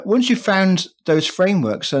Once you've found those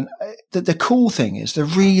frameworks, and the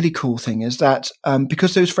really cool thing is that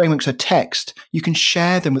because those frameworks are text, you can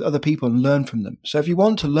share them with other people and learn from them. So if you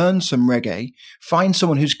want to learn some reggae, find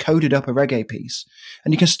someone who's coded up a reggae piece,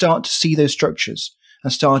 and you can start to see those structures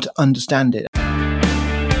and start to understand it.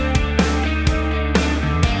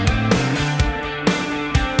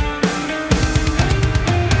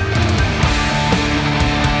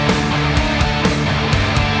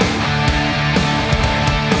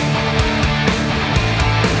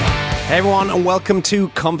 Hey everyone, and welcome to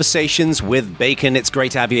Conversations with Bacon. It's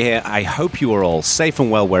great to have you here. I hope you are all safe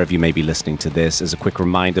and well wherever you may be listening to this. As a quick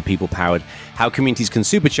reminder, People Powered, How Communities Can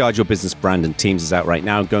Supercharge Your Business Brand and Teams is out right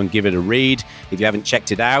now. Go and give it a read if you haven't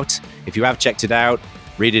checked it out. If you have checked it out,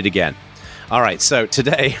 read it again. All right, so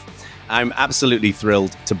today I'm absolutely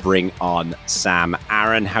thrilled to bring on Sam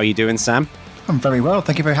Aaron. How are you doing, Sam? I'm very well.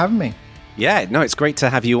 Thank you for having me. Yeah, no, it's great to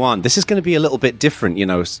have you on. This is going to be a little bit different. You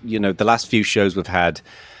know, the last few shows we've had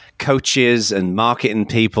coaches and marketing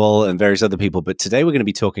people and various other people. But today we're going to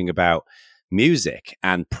be talking about music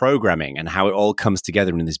and programming and how it all comes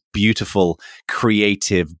together in this beautiful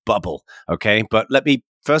creative bubble. Okay. But let me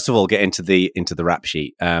first of all get into the rap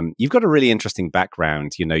sheet. You've got a really interesting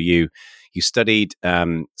background. You know, you studied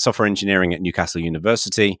software engineering at Newcastle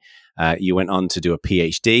University. You went on to do a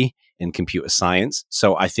PhD in computer science.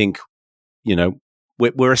 So I think, you know,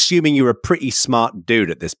 we're assuming you're a pretty smart dude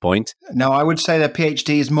at this point. No, I would say that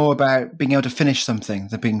PhD is more about being able to finish something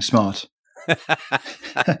than being smart.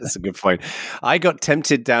 That's a good point. I got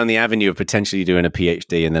tempted down the avenue of potentially doing a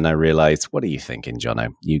PhD, and then I realized, what are you thinking,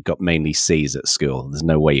 Jono? You got mainly C's at school. There's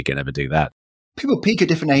no way you can ever do that. People peak at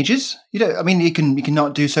different ages. You can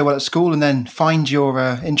not do so well at school and then find your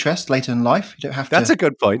interest later in life. You don't have to. That's a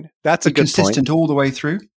good point. That's a good point. Consistent all the way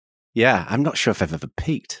through. Yeah, I'm not sure if I've ever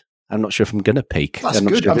peaked. I'm not sure if I'm going to peak. That's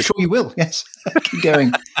good. I'm sure you will. Yes. Keep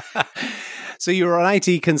going. So you're an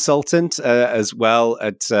IT consultant as well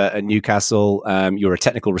at Newcastle. You're a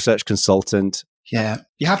technical research consultant. Yeah.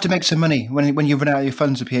 You have to make some money when you run out of your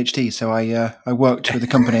funds for PhD. So I worked with a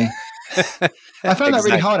company. I found that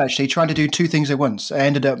really hard, actually, trying to do two things at once. I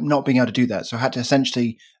ended up not being able to do that. So I had to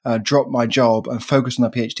essentially drop my job and focus on the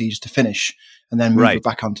PhD just to finish and then move it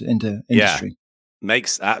back into industry. Yeah.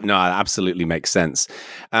 Absolutely makes sense.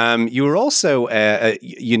 You were also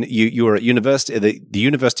you were at university, the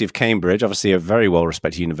University of Cambridge, obviously a very well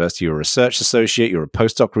respected university. You're a research associate. You're a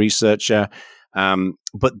postdoc researcher.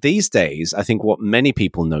 But these days, I think what many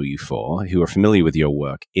people know you for, who are familiar with your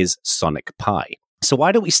work, is Sonic Pi. So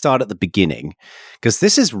why don't we start at the beginning? Because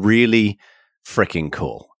this is really freaking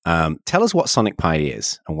cool. Tell us what Sonic Pi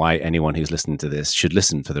is and why anyone who's listening to this should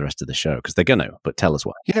listen for the rest of the show, because they're going to, but tell us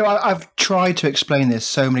what. You know, I've tried to explain this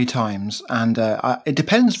so many times, and it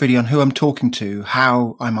depends really on who I'm talking to,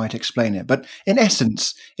 how I might explain it. But in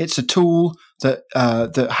essence, it's a tool that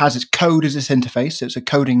has its code as its interface. It's a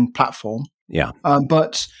coding platform. Yeah.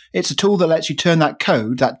 But it's a tool that lets you turn that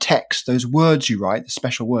code, that text, those words you write, the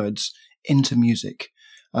special words, into music.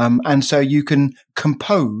 And so you can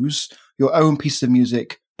compose your own piece of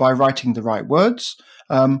music by writing the right words.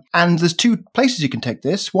 And there's two places you can take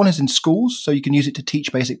this. One is in schools, so you can use it to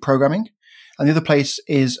teach basic programming. And the other place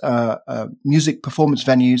is music performance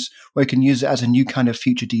venues, where you can use it as a new kind of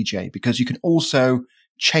future DJ, because you can also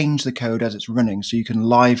change the code as it's running. So you can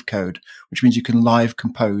live code, which means you can live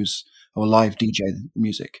compose or live DJ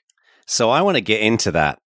music. So I want to get into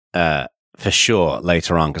that for sure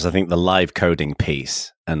later on, because I think the live coding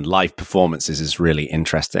piece and live performances is really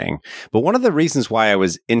interesting. But one of the reasons why I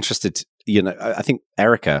was interested, you know, I think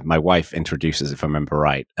Erica, my wife, introduces, if I remember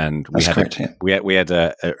right, and we had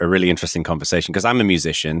a really interesting conversation, because I'm a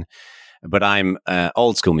musician, but I'm an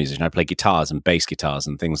old school musician. I play guitars and bass guitars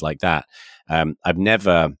and things like that. I've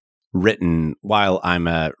never written, while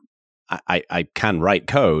I can write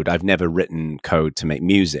code, I've never written code to make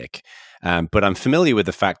music. But I'm familiar with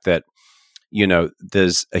the fact that, you know,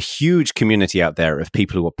 there's a huge community out there of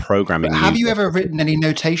people who are programming. Have you ever written any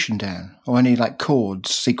notation down, or any like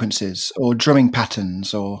chords, sequences, or drumming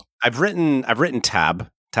patterns? Or I've written tablature.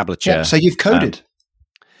 Yeah, so you've coded.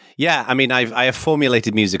 Yeah, I mean, I have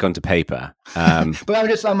formulated music onto paper. But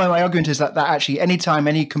my argument is that actually, anytime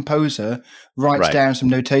any composer writes down some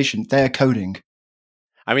notation, they're coding.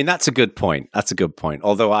 I mean, that's a good point.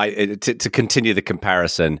 Although to continue the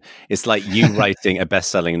comparison, it's like you writing a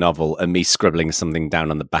best-selling novel and me scribbling something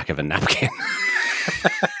down on the back of a napkin.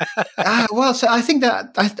 So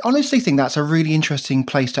I honestly think that's a really interesting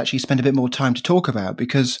place to actually spend a bit more time to talk about,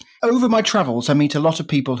 because over my travels, I meet a lot of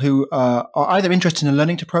people who are either interested in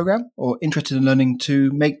learning to program or interested in learning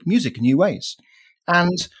to make music in new ways.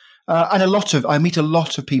 And I meet a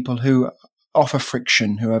lot of people who offer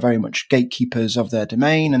friction, who are very much gatekeepers of their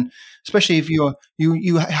domain, and especially if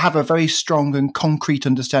you have a very strong and concrete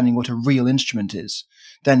understanding what a real instrument is,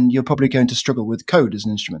 then you're probably going to struggle with code as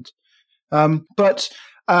an instrument. But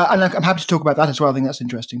I'm happy to talk about that as well. I think that's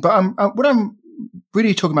interesting. But what I'm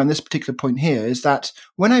really talking about in this particular point here is that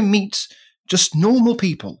when I meet just normal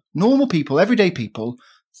people, everyday people,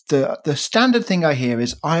 the standard thing I hear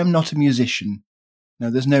is, I am not a musician. No,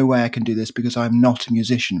 there's no way I can do this because I'm not a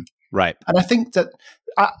musician. Right. And I think that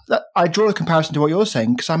I draw a comparison to what you're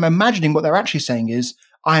saying, because I'm imagining what they're actually saying is,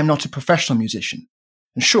 I am not a professional musician.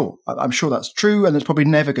 And sure, I'm sure that's true, and it's probably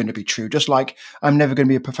never going to be true, just like I'm never going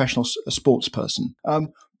to be a professional sports person.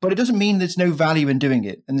 But it doesn't mean there's no value in doing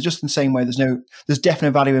it. And just in the same way, there's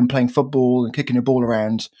definite value in playing football and kicking a ball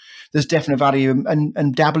around. There's definite value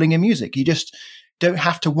in dabbling in music. You just don't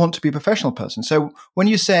have to want to be a professional person. So when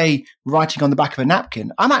you say writing on the back of a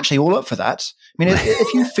napkin, I'm actually all up for that. I mean,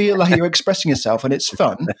 if you feel like you're expressing yourself and it's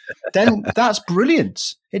fun, then that's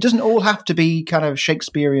brilliant. It doesn't all have to be kind of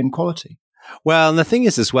Shakespearean quality. Well, and the thing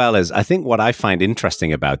is, as well, as I think what I find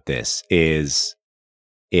interesting about this is,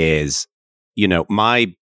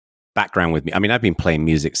 my background with me. I mean, I've been playing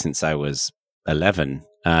music since I was 11.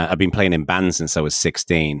 I've been playing in bands since I was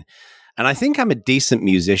 16. And I think I'm a decent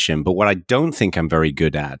musician, but what I don't think I'm very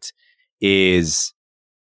good at is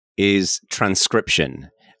transcription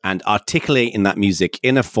and articulating that music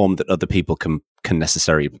in a form that other people can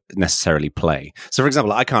necessarily play. So, for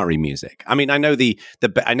example, I can't read music. I mean, I know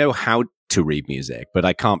I know how to read music, but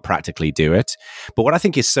I can't practically do it. But what I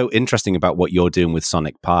think is so interesting about what you're doing with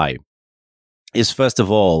Sonic Pi is, first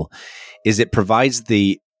of all, is it provides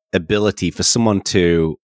the ability for someone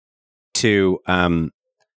to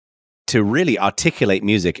really articulate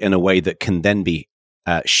music in a way that can then be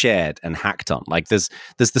shared and hacked on. Like there's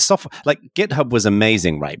the software, like GitHub was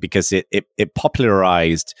amazing, right? Because it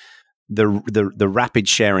popularized the rapid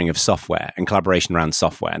sharing of software and collaboration around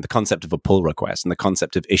software, and the concept of a pull request and the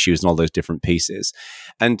concept of issues and all those different pieces.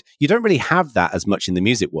 And you don't really have that as much in the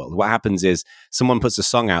music world. What happens is someone puts a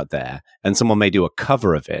song out there and someone may do a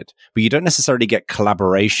cover of it, but you don't necessarily get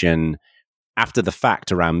collaboration after the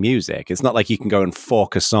fact around music. It's not like you can go and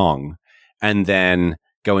fork a song and then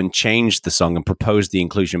go and change the song and propose the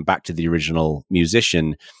inclusion back to the original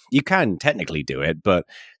musician. You can technically do it, but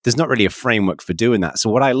there's not really a framework for doing that. So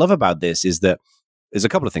what I love about this is that there's a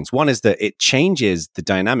couple of things. One is that it changes the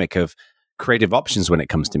dynamic of creative options when it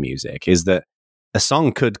comes to music, is that a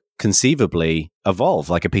song could conceivably evolve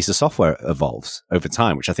like a piece of software evolves over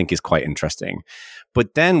time, which I think is quite interesting.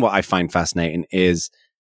 But then what I find fascinating is,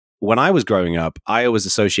 when I was growing up, I always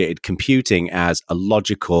associated computing as a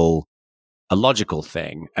logical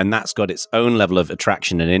thing, and that's got its own level of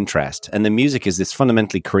attraction and interest. And the music is this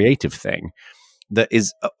fundamentally creative thing that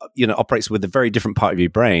is, operates with a very different part of your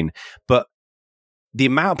brain. But the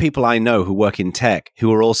amount of people I know who work in tech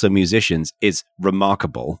who are also musicians is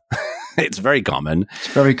remarkable. It's very common. It's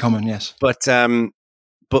very common, yes. But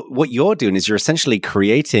what you're doing is you're essentially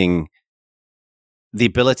creating the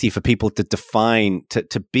ability for people to define,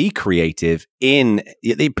 to be creative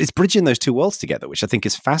it's bridging those two worlds together, which I think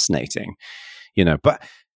is fascinating, But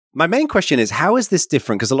my main question is, how is this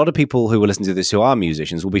different? Because a lot of people who will listen to this who are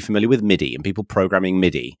musicians will be familiar with MIDI and people programming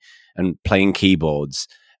MIDI and playing keyboards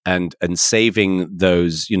and saving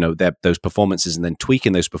those, those performances and then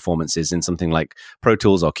tweaking those performances in something like Pro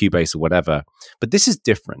Tools or Cubase or whatever. But this is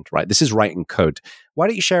different, right? This is writing code. Why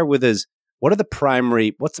don't you share with us, what's the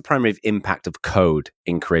primary impact of code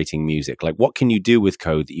in creating music? Like, what can you do with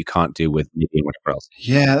code that you can't do with MIDI and whatever else?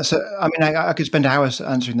 Yeah, so I could spend hours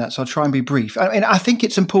answering that, so I'll try and be brief. I think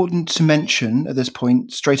it's important to mention at this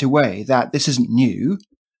point straight away that this isn't new,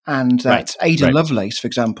 and that Ada Lovelace, for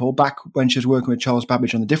example, back when she was working with Charles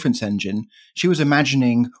Babbage on the Difference Engine, she was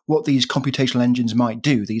imagining what these computational engines might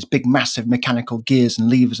do, these big, massive mechanical gears and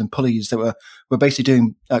levers and pulleys that were basically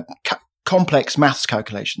doing complex maths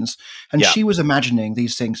calculations, and she was imagining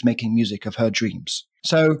these things making music of her dreams.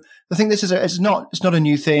 So I think this is it's not a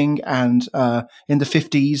new thing. And in the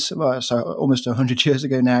 50s, so almost 100 years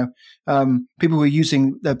ago now, people were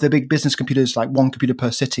using the big business computers, like one computer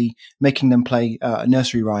per city, making them play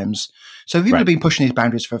nursery rhymes. So people have been pushing these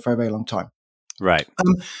boundaries for a very long time. Right.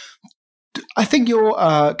 I think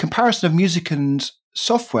your comparison of music and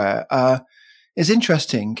software is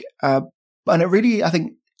interesting, and it really, I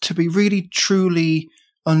think, to be really truly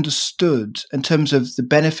understood in terms of the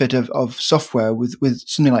benefit of software with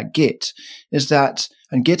something like Git is that,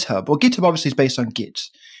 and GitHub, well, GitHub obviously is based on Git,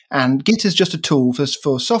 and Git is just a tool for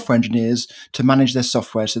software engineers to manage their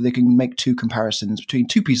software so they can make two comparisons between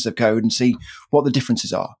two pieces of code and see what the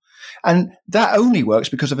differences are. And that only works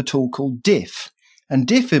because of a tool called Diff. And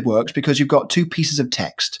diff it works because you've got two pieces of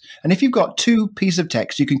text. And if you've got two pieces of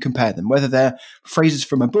text, you can compare them, whether they're phrases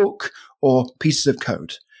from a book or pieces of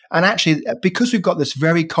code. And actually, because we've got this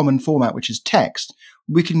very common format, which is text,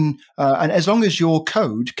 we can, and as long as your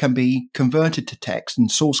code can be converted to text, and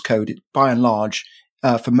source code, by and large,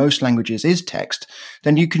 for most languages is text,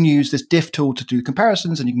 then you can use this diff tool to do the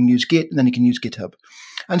comparisons, and you can use Git, and then you can use GitHub.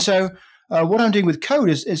 And so what I'm doing with code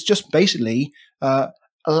is just basically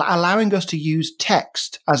allowing us to use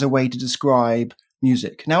text as a way to describe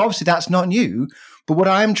music. Now, obviously, that's not new, but what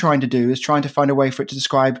I'm trying to do is trying to find a way for it to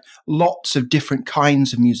describe lots of different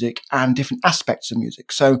kinds of music and different aspects of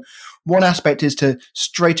music. So one aspect is to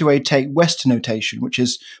straight away take Western notation, which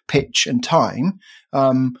is pitch and time,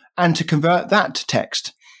 and to convert that to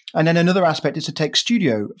text. And then another aspect is to take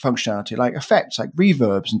studio functionality, like effects, like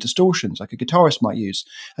reverbs and distortions, like a guitarist might use,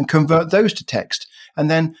 and convert those to text.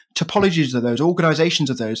 And then topologies of those, organizations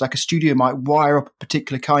of those, like a studio might wire up a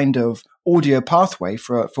particular kind of audio pathway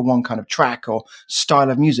for one kind of track or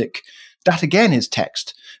style of music. That again is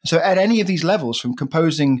text. So at any of these levels, from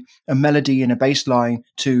composing a melody and a bass line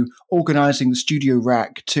to organizing the studio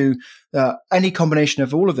rack to any combination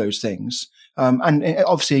of all of those things, and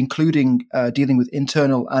obviously including dealing with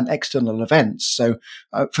internal and external events. So,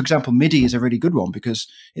 for example, MIDI is a really good one because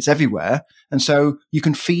it's everywhere. And so you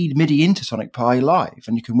can feed MIDI into Sonic Pi live,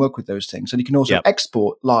 and you can work with those things. And you can also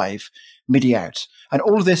export live MIDI out. And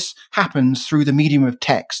all of this happens through the medium of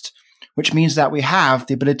text, which means that we have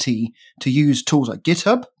the ability to use tools like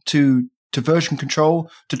GitHub to version control,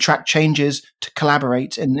 to track changes, to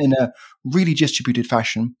collaborate in a really distributed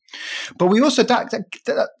fashion. But we also,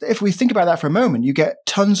 if we think about that for a moment, you get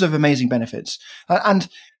tons of amazing benefits. And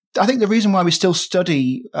I think the reason why we still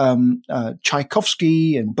study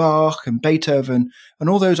Tchaikovsky and Bach and Beethoven and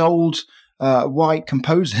all those old white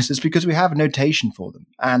composers is because we have a notation for them.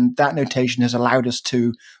 And that notation has allowed us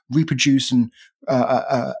to reproduce and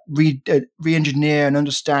re-engineer and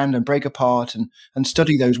understand and break apart and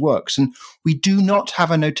study those works. And we do not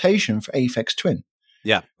have a notation for Aphex Twin.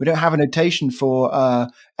 Yeah. We don't have a notation for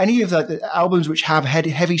any of the albums which have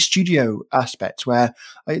heavy studio aspects where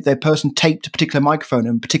the person taped a particular microphone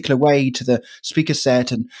in a particular way to the speaker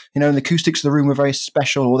set, and and the acoustics of the room were very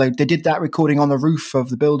special, or they did that recording on the roof of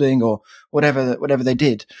the building or whatever they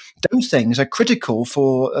did. Those things are critical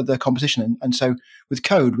for the composition. And so with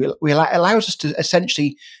code, it allows us to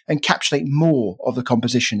essentially encapsulate more of the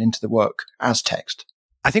composition into the work as text.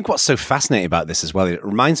 I think what's so fascinating about this as well, it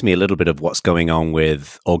reminds me a little bit of what's going on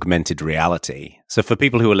with augmented reality. So for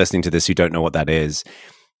people who are listening to this who don't know what that is,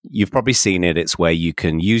 you've probably seen it. It's where you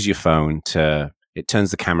can use your phone it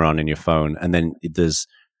turns the camera on in your phone, and then there's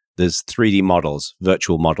 3D models,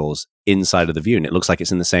 virtual models inside of the view, and it looks like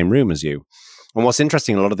it's in the same room as you. And what's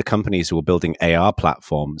interesting, a lot of the companies who are building AR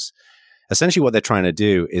platforms, essentially what they're trying to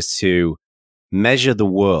do is to measure the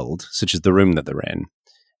world, such as the room that they're in,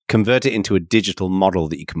 convert it into a digital model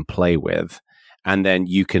that you can play with, and then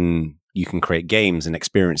you can create games and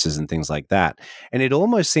experiences and things like that. And it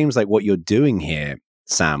almost seems like what you're doing here,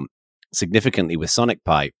 Sam, significantly with Sonic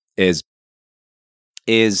Pi is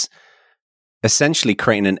essentially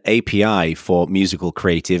creating an API for musical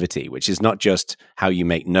creativity, which is not just how you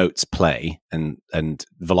make notes play and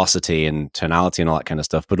velocity and tonality and all that kind of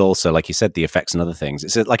stuff, but also, like you said, the effects and other things.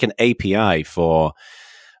 It's like an API for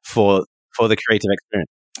the creative experience.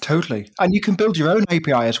 Totally. And you can build your own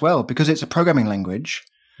API as well because it's a programming language.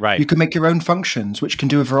 Right. You can make your own functions, which can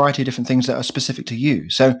do a variety of different things that are specific to you.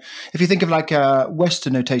 So if you think of like a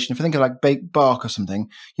Western notation, if you think of like Bach or something,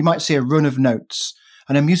 you might see a run of notes,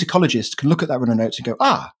 and a musicologist can look at that run of notes and go,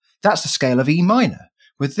 that's the scale of E minor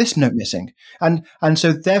with this note missing. And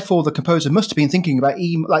so therefore the composer must have been thinking about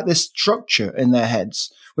like this structure in their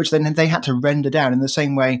heads, which then they had to render down in the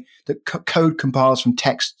same way that code compiles from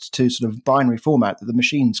text to sort of binary format that the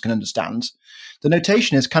machines can understand. The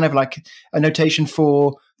notation is kind of like a notation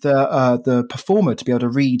for the performer to be able to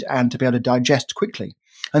read and to be able to digest quickly.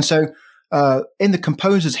 And so in the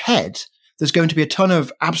composer's head, there's going to be a ton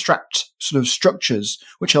of abstract sort of structures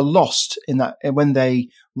which are lost in that when they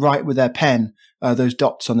write with their pen those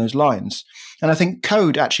dots on those lines. And I think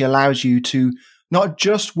code actually allows you to not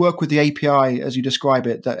just work with the API as you describe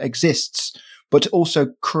it that exists, but to also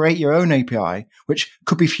create your own API, which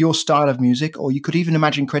could be for your style of music, or you could even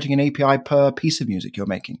imagine creating an API per piece of music you're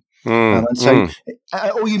making. Or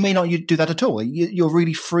you may not do that at all. You're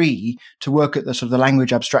really free to work at the sort of the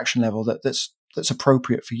language abstraction level that's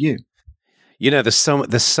appropriate for you. There's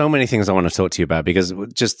so many things I want to talk to you about, because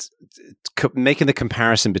just making the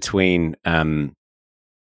comparison between one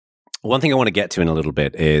thing I want to get to in a little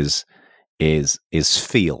bit is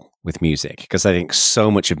feel. with music, because I think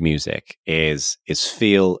so much of music is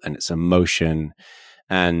feel and it's emotion.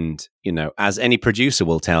 And, as any producer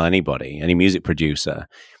will tell anybody, any music producer,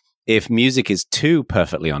 if music is too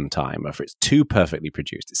perfectly on time, or if it's too perfectly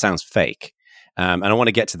produced, it sounds fake. And I want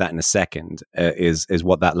to get to that in a second, is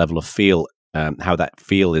what that level of feel, how that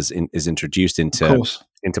feel is introduced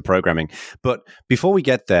into programming. But before we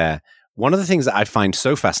get there, one of the things that I find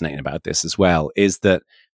so fascinating about this as well is that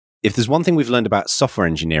if there's one thing we've learned about software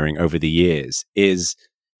engineering over the years is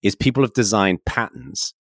people have designed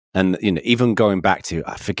patterns. And, even going back to,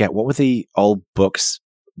 I forget, what were the old books,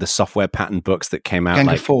 the software pattern books that came out? Gang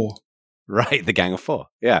of Four. Right, the Gang of Four.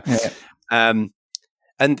 Yeah.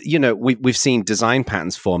 And, we've seen design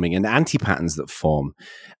patterns forming and anti-patterns that form.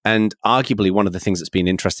 And arguably one of the things that's been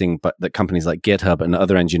interesting, but that companies like GitHub and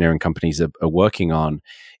other engineering companies are working on,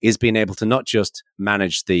 is being able to not just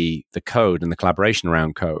manage the code and the collaboration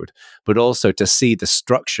around code, but also to see the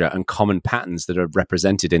structure and common patterns that are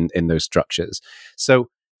represented in those structures. So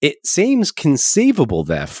it seems conceivable,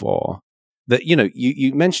 therefore, that,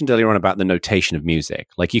 you mentioned earlier on about the notation of music.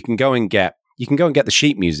 Like you can go and get the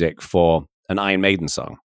sheet music for an Iron Maiden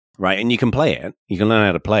song, right? And you can play it. You can learn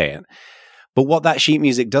how to play it. But what that sheet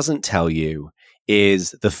music doesn't tell you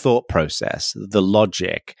is the thought process, the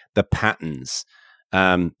logic, the patterns.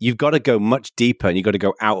 You've got to go much deeper, and you've got to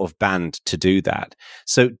go out of band to do that.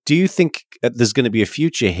 So do you think there's going to be a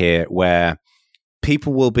future here where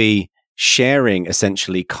people will be sharing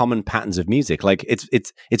essentially common patterns of music? Like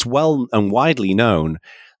it's well and widely known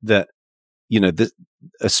that,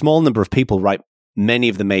 a small number of people write many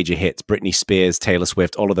of the major hits, Britney Spears, Taylor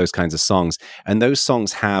Swift, all of those kinds of songs. And those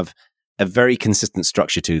songs have a very consistent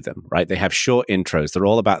structure to them, right? They have short intros. They're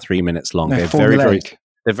all about 3 minutes long. They're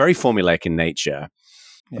very formulaic in nature.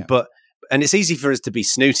 Yeah. And it's easy for us to be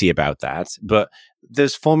snooty about that, but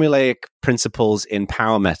there's formulaic principles in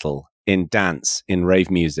power metal, in dance, in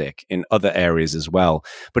rave music, in other areas as well.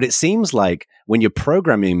 But it seems like when you're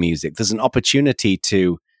programming music, there's an opportunity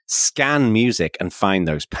to scan music and find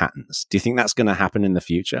those patterns. Do you think that's going to happen in the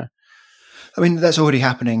future? I mean, that's already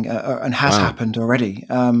happening and has happened already,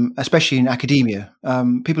 especially in academia.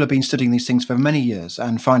 People have been studying these things for many years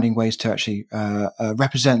and finding ways to actually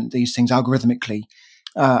represent these things algorithmically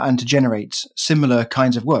and to generate similar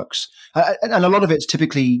kinds of works. And a lot of it's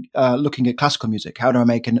typically looking at classical music. How do I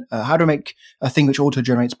make a thing which auto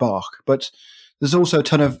generates Bach? But there's also a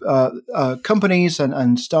ton of companies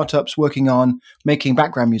and startups working on making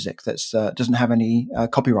background music that doesn't have any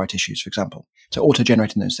copyright issues, for example. So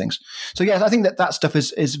auto-generating those things. So yeah, I think that stuff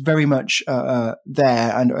is very much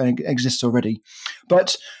there and exists already.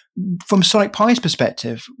 But from Sonic Pi's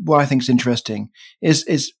perspective, what I think is interesting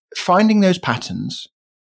is finding those patterns.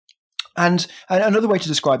 And another way to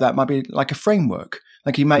describe that might be like a framework.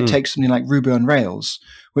 Like you might take something like Ruby on Rails,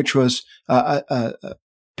 which was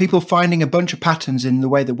people finding a bunch of patterns in the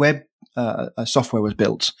way that web software was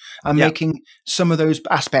built and making some of those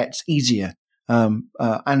aspects easier.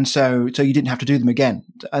 And so you didn't have to do them again.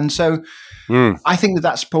 And so I think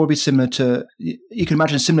that's probably similar to, you can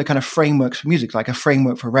imagine similar kind of frameworks for music, like a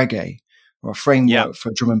framework for reggae or a framework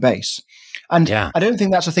for drum and bass. And I don't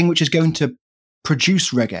think that's a thing which is going to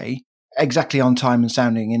produce reggae exactly on time and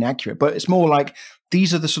sounding inaccurate, but it's more like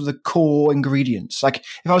these are the sort of the core ingredients. Like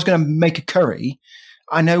if I was going to make a curry,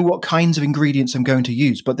 I know what kinds of ingredients I'm going to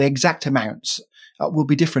use, but the exact amounts will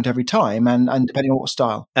be different every time and depending on what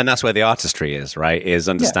style. And that's where the artistry is, right? Is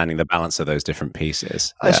understanding the balance of those different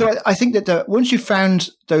pieces. So I think that once you've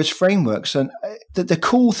found those frameworks, and the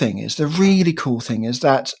cool thing is, the really cool thing is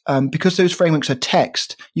that because those frameworks are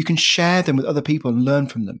text, you can share them with other people and learn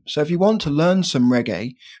from them. So if you want to learn some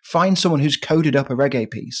reggae, find someone who's coded up a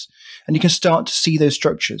reggae piece and you can start to see those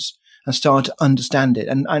structures and start to understand it.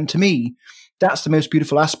 And to me, that's the most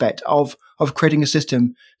beautiful aspect of creating a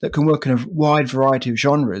system that can work in a wide variety of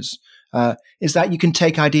genres, is that you can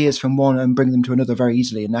take ideas from one and bring them to another very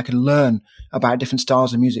easily. And I can learn about different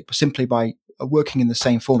styles of music simply by working in the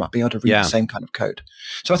same format, being able to read the same kind of code.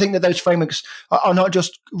 So I think that those frameworks are not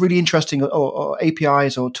just really interesting or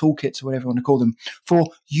APIs or toolkits or whatever you want to call them for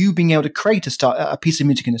you being able to create a piece of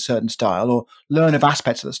music in a certain style or learn of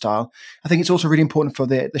aspects of the style. I think it's also really important for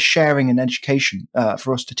the sharing and education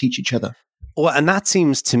for us to teach each other. Well, and that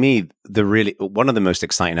seems to me one of the most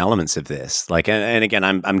exciting elements of this. Like, and again,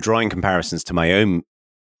 I'm drawing comparisons to my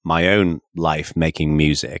own life making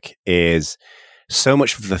music. Is so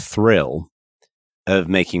much of the thrill of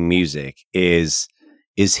making music is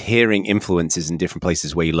hearing influences in different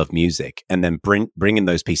places where you love music, and then bringing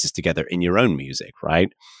those pieces together in your own music, right?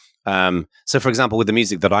 So, for example, with the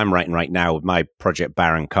music that I'm writing right now, with my project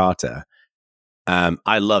Baron Carter,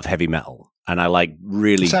 I love heavy metal. and I like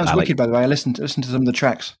really. It sounds I like, wicked, by the way. I listened to some of the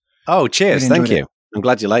tracks. oh, cheers! Really Thank you. enjoyed I'm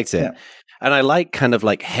glad you liked it. Yeah. And I like kind of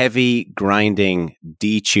like heavy, grinding,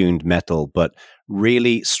 detuned metal, but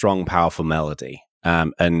really strong, powerful melody,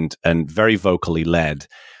 and very vocally led.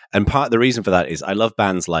 And part of the reason for that is I love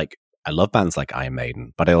bands like Iron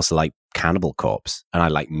Maiden, but I also like Cannibal Corpse, and I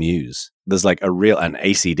like Muse. There's like a real, and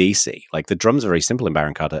AC/DC. Like the drums are very simple in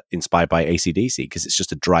Baron Carter, inspired by AC/DC because it's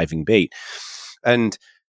just a driving beat. And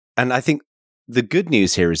I think the good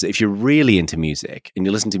news here is that if you're really into music and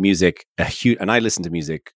you listen to music, and I listen to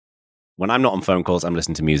music when I'm not on phone calls, I'm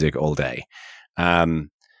listening to music all day.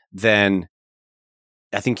 Then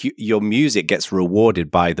I think your music gets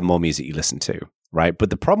rewarded by the more music you listen to. Right. But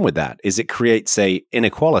the problem with that is it creates a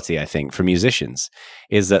inequality, I think, for musicians,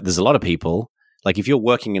 is that there's a lot of people, like if you're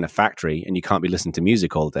working in a factory and you can't be listening to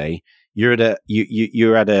music all day, you're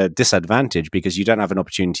at a disadvantage because you don't have an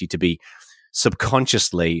opportunity to be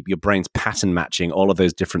subconsciously, your brain's pattern matching all of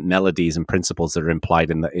those different melodies and principles that are implied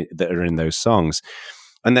that are in those songs.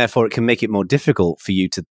 And therefore it can make it more difficult for you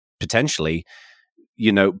to potentially,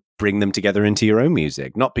 bring them together into your own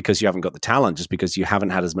music, not because you haven't got the talent, just because you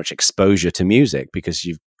haven't had as much exposure to music, because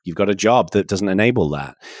you've got a job that doesn't enable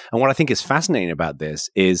that. And what I think is fascinating about this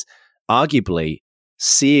is arguably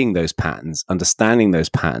seeing those patterns, understanding those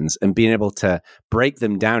patterns, and being able to break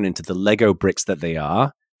them down into the Lego bricks that they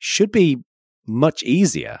are should be much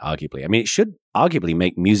easier, arguably. I mean, it should arguably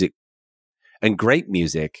make music and great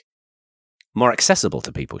music more accessible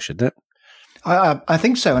to people, shouldn't it? I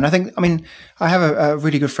think so. And I have a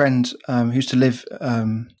really good friend who used to live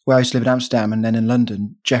where I used to live in Amsterdam and then in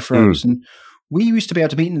London, Jeff Rose. And we used to be able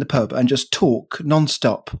to meet in the pub and just talk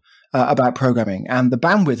nonstop about programming. And the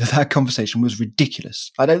bandwidth of that conversation was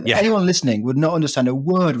ridiculous. Anyone listening would not understand a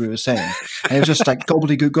word we were saying. And it was just like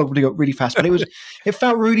gobbledygook really fast. But it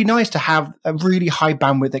felt really nice to have a really high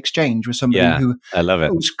bandwidth exchange with somebody who I love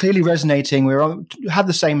it. Was clearly resonating. Had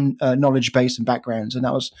the same knowledge base and backgrounds, and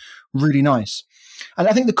that was really nice. And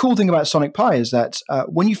I think the cool thing about Sonic Pi is that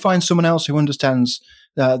when you find someone else who understands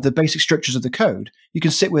the basic structures of the code, you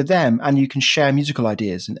can sit with them and you can share musical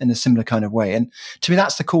ideas in a similar kind of way. And to me,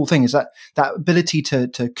 that's the cool thing, is that ability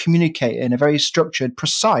to communicate in a very structured,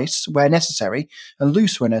 precise, where necessary, and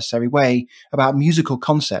loose where necessary way about musical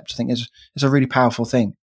concepts, I think is a really powerful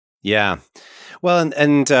thing. Yeah. Well,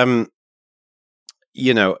 and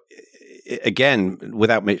again,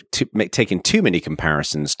 without taking too many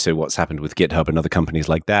comparisons to what's happened with GitHub and other companies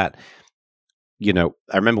like that, I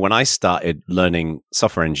remember when I started learning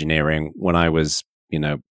software engineering when I was,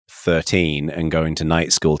 13 and going to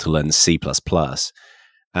night school to learn C++,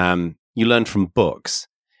 you learned from books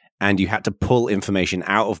and you had to pull information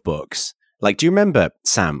out of books. Like, do you remember,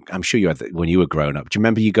 Sam, I'm sure you had that when you were growing up. Do you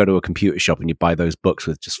remember you go to a computer shop and you buy those books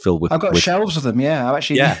filled with... I've got shelves of them, yeah.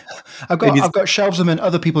 I've got shelves of them in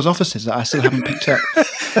other people's offices that I still haven't picked up.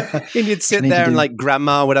 And you'd sit there and like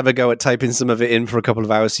grandma would have a go at typing some of it in for a couple of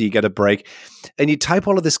hours so you get a break. And you type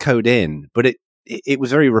all of this code in, but it was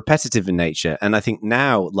very repetitive in nature. And I think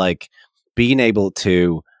now, like, being able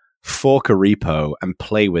to fork a repo and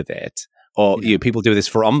play with it, or people do this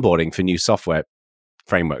for onboarding for new software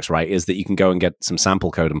frameworks, right, is that you can go and get some sample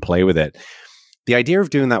code and play with it. The idea of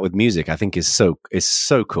doing that with music, I think, is so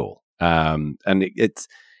cool. And it's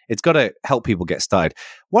got to help people get started.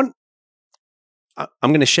 I'm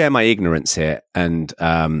going to share my ignorance here, and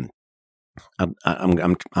I'm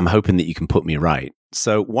hoping that you can put me right.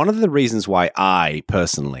 So one of the reasons why I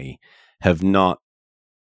personally have not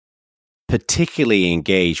particularly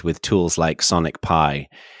engaged with tools like Sonic Pi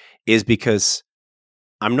is because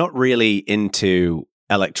I'm not really into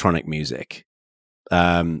electronic music.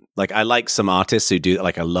 Like, I like some artists who do,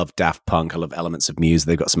 like, I love Daft Punk, I love elements of Muse.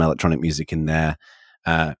 They've got some electronic music in there.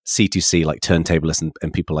 C2C, like turntablists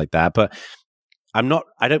and people like that. But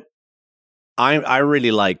I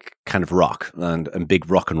really like kind of rock and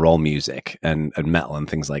big rock and roll music and metal and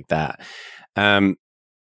things like that.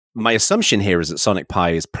 My assumption here is that Sonic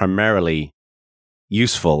Pi is primarily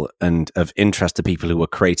useful and of interest to people who are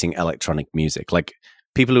creating electronic music. Like,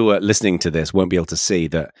 people who are listening to this won't be able to see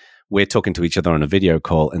that we're talking to each other on a video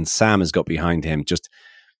call, and Sam has got behind him just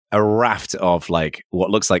a raft of like what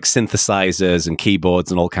looks like synthesizers and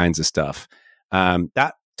keyboards and all kinds of stuff.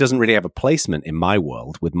 That doesn't really have a placement in my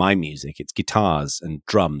world with my music. It's guitars and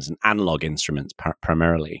drums and analog instruments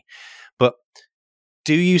primarily. But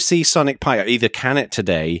do you see Sonic Pi, or either can it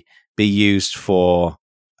today be used for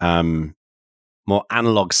more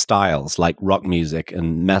analog styles like rock music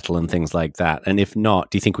and metal and things like that? And if not,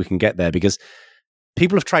 do you think we can get there? Because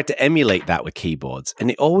people have tried to emulate that with keyboards, and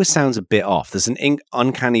it always sounds a bit off. There's an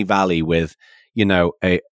uncanny valley with,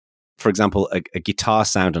 a for example, a guitar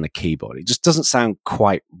sound on a keyboard. It just doesn't sound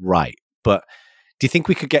quite right. But do you think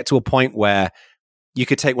we could get to a point where you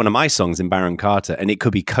could take one of my songs in Baron Carter and it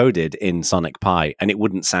could be coded in Sonic Pi and it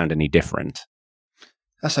wouldn't sound any different?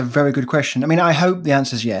 That's a very good question. I mean, I hope the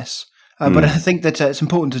answer is yes. But I think that it's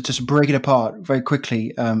important to just break it apart very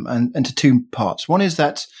quickly and into two parts. One is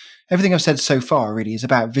that everything I've said so far really is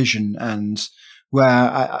about vision and where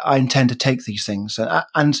I intend to take these things.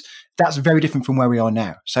 And that's very different from where we are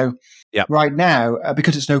now. So right now,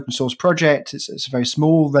 because it's an open source project, it's very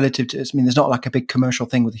small relative to, there's not like a big commercial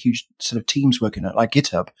thing with a huge sort of teams working on it like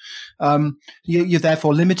GitHub. You're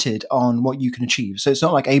therefore limited on what you can achieve. So it's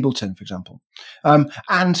not like Ableton, for example.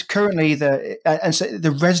 And currently so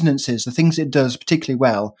the resonances, the things it does particularly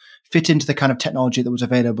well, fit into the kind of technology that was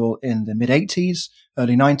available in the mid 80s,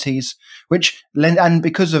 early 90s, and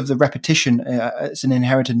because of the repetition, it's an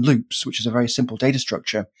inherited loops, which is a very simple data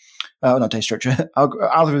structure, not data structure,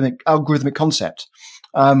 algorithmic concept,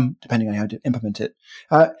 depending on how to implement it.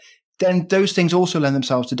 Then those things also lend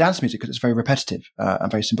themselves to dance music because it's very repetitive and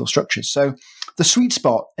very simple structures. So the sweet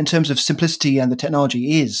spot in terms of simplicity and the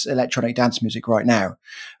technology is electronic dance music right now.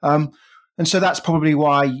 And so that's probably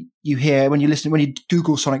why you hear when you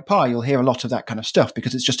Google Sonic Pi, you'll hear a lot of that kind of stuff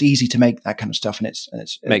because it's just easy to make that kind of stuff, and it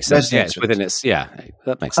makes sense. Yeah, it's within its. Yeah,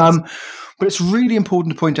 that makes sense. But it's really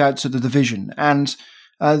important to point out sort of the vision, and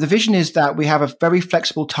the vision is that we have a very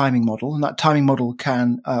flexible timing model, and that timing model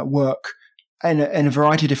can work in a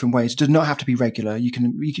variety of different ways. It does not have to be regular.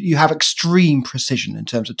 You have extreme precision in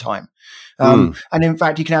terms of time. And in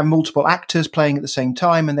fact, you can have multiple actors playing at the same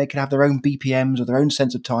time and they can have their own BPMs or their own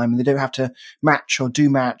sense of time and they don't have to match or do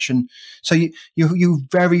match. And so you're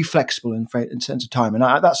very flexible in sense of time. And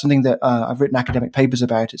that's something that I've written academic papers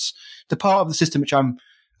about. It's the part of the system which I'm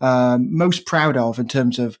most proud of in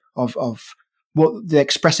terms of what the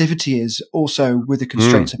expressivity is, also with the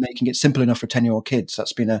constraints of making it simple enough for 10-year-old kids.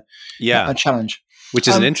 That's been a challenge. Which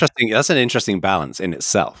is an interesting balance in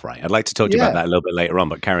itself, right? I'd like to talk to you about that a little bit later on,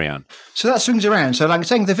 but carry on. So that swings around. So like I'm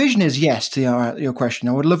saying, the vision is yes to your question.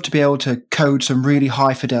 I would love to be able to code some really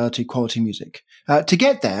high fidelity quality music. To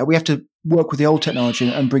get there, we have to work with the old technology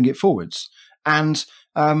and bring it forwards. And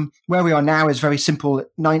where we are now is very simple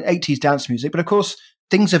 80s dance music, but of course,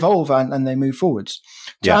 things evolve and they move forwards.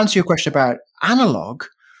 To answer your question about analog,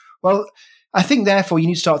 well, I think therefore you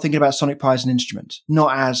need to start thinking about Sonic Pi as an instrument,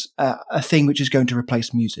 not as a thing which is going to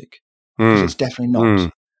replace music, because it's definitely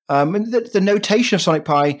not. And the notation of Sonic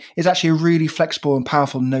Pi is actually a really flexible and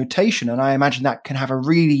powerful notation, and I imagine that can have a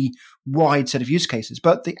really wide set of use cases.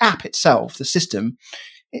 But the app itself, the system,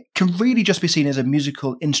 it can really just be seen as a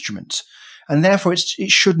musical instrument. And therefore, it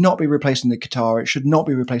should not be replacing the guitar. It should not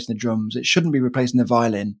be replacing the drums. It shouldn't be replacing the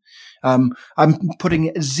violin. I'm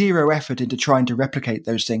putting zero effort into trying to replicate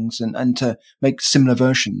those things and to make similar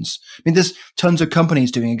versions. I mean, there's tons of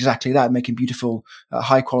companies doing exactly that, making beautiful,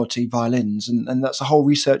 high-quality violins. And that's a whole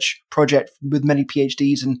research project with many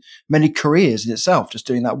PhDs and many careers in itself, just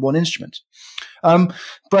doing that one instrument.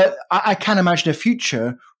 But I can imagine a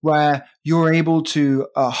future where you're able to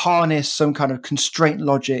harness some kind of constraint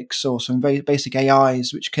logics or some very basic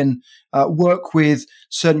AIs which can work with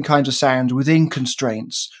certain kinds of sound within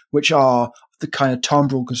constraints, which are the kind of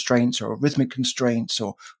timbral constraints or rhythmic constraints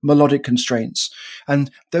or melodic constraints. And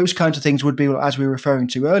those kinds of things would be, as we were referring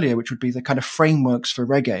to earlier, which would be the kind of frameworks for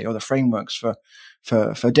reggae or the frameworks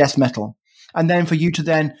for death metal. And then for you to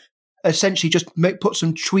then essentially just put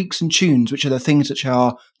some tweaks and tunes, which are the things which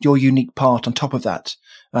are your unique part on top of that,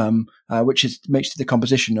 which makes the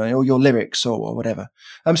composition or your lyrics or whatever.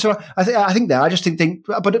 So I think that I just think,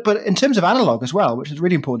 but in terms of analog as well, which is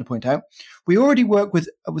really important to point out, we already work with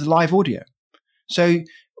live audio. So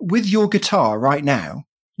with your guitar right now,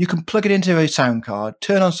 you can plug it into a sound card,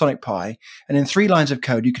 turn on Sonic Pi, and in 3 lines of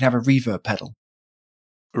code, you can have a reverb pedal.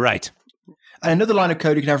 Right. And another line of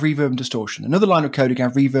code, you can have reverb and distortion. Another line of code, you can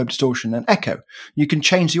have reverb, distortion, and echo. You can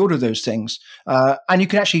change the order of those things. And you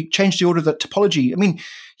can actually change the order of the topology. I mean,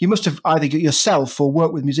 you must have either yourself or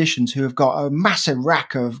worked with musicians who have got a massive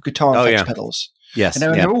rack of guitar effects pedals. Yes.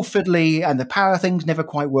 And they're all fiddly and the power things never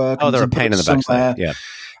quite work. Oh, they're a pain in the backside. Yeah.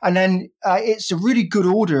 And then it's a really good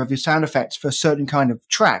order of your sound effects for a certain kind of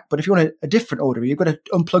track. But if you want a different order, you've got to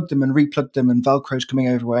unplug them and replug them, and Velcro's coming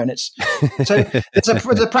everywhere. And it's so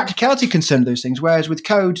there's a practicality concern of those things. Whereas with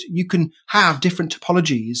code, you can have different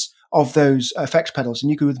topologies of those effects pedals, and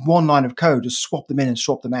you can, with one line of code, just swap them in and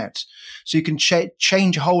swap them out. So you can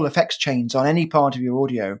change whole effects chains on any part of your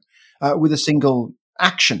audio with a single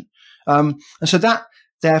action. And so that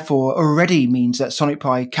therefore already means that Sonic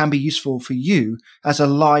Pi can be useful for you as a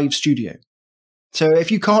live studio. So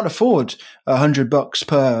if you can't afford $100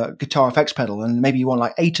 per guitar effects pedal, and maybe you want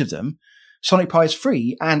like 8 of them, Sonic Pi is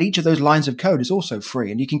free, and each of those lines of code is also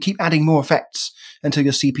free, and you can keep adding more effects until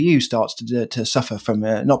your CPU starts to suffer from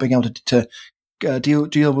not being able to deal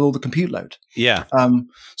with all the compute load. Yeah.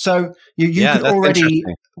 So you can already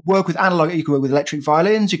work with analog. You can work with electric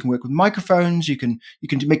violins. You can work with microphones. You can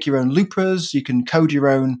make your own loopers. You can code your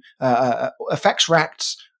own effects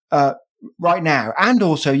racks right now, and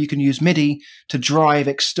also you can use MIDI to drive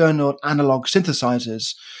external analog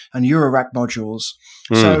synthesizers and Eurorack modules.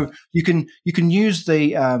 So you can use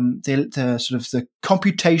the sort of the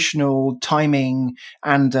computational timing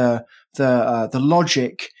and the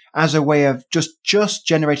logic as a way of just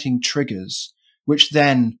generating triggers, which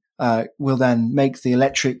then will then make the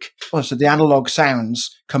the analog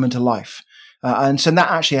sounds come into life. And so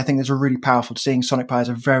that actually, I think, is a really powerful. Seeing Sonic Pi as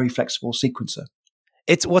a very flexible sequencer.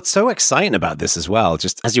 It's what's so exciting about this as well.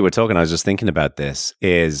 Just as you were talking, I was just thinking about this.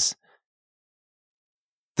 Is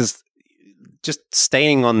this just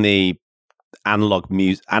staying on the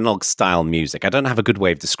analog style music? I don't have a good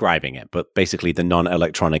way of describing it, but basically the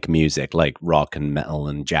non-electronic music like rock and metal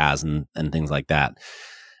and jazz and things like that.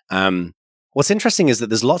 What's interesting is that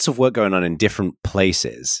there's lots of work going on in different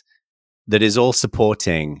places that is all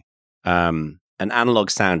supporting an analog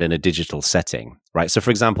sound in a digital setting, right? So, for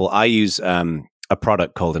example, I use a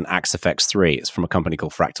product called an Axe-FX 3. It's from a company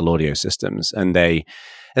called Fractal Audio Systems, and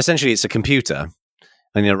it's a computer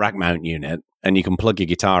and a rack mount unit, and you can plug your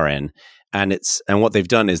guitar in. And what they've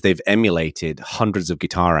done is they've emulated hundreds of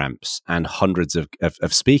guitar amps and hundreds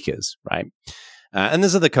of speakers, right? And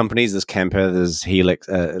there's other companies. There's Kemper, there's Helix,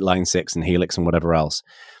 Line 6 and Helix and whatever else.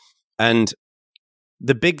 And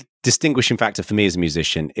the big distinguishing factor for me as a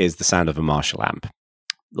musician is the sound of a Marshall amp.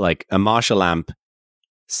 Like a Marshall amp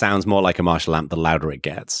sounds more like a Marshall amp the louder it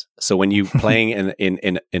gets. So when you're playing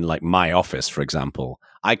in like my office, for example,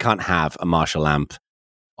 I can't have a Marshall amp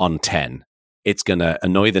on 10. It's going to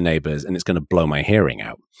annoy the neighbors and it's going to blow my hearing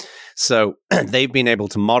out. So they've been able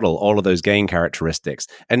to model all of those gain characteristics,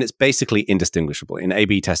 and it's basically indistinguishable. In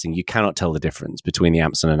A/B testing, you cannot tell the difference between the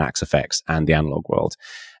amps and an Axe-FX and the analog world.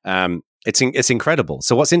 It's incredible.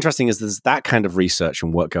 So what's interesting is there's that kind of research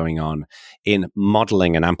and work going on in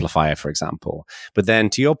modeling an amplifier, for example. But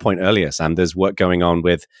then to your point earlier, Sam, there's work going on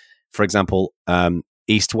with, for example,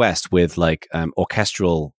 East-West with like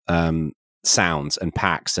orchestral sounds and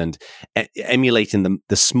packs and emulating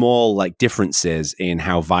the small like differences in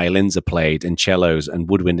how violins are played and cellos and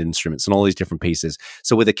woodwind instruments and all these different pieces.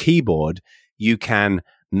 So with a keyboard, you can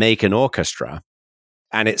make an orchestra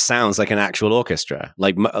and it sounds like an actual orchestra.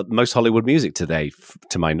 Like most Hollywood music today,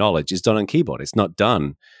 to my knowledge, is done on keyboard. It's not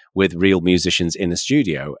done with real musicians in a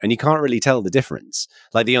studio, and you can't really tell the difference.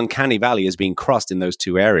 Like the uncanny valley is being crossed in those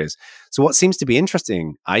two areas. So what seems to be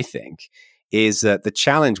interesting, I think, is that the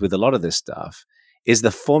challenge with a lot of this stuff is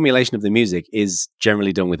the formulation of the music is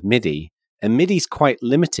generally done with MIDI, and MIDI is quite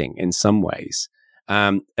limiting in some ways,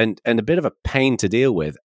 and a bit of a pain to deal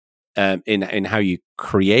with in how you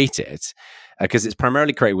create it, because it's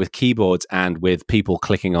primarily created with keyboards and with people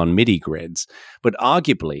clicking on MIDI grids. But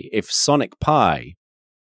arguably, if Sonic Pi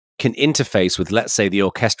can interface with, let's say, the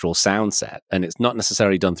orchestral sound set, and it's not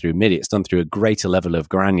necessarily done through MIDI, it's done through a greater level of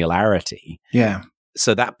granularity. Yeah.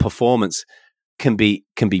 So that performance can be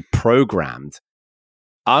programmed.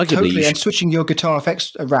 Arguably, totally, and switching your guitar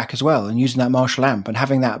effects rack as well, and using that Marshall amp, and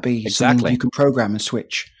having that be something you can program and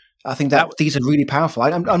switch. I think that these are really powerful.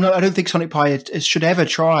 I don't think Sonic Pi should ever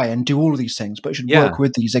try and do all of these things, but it should work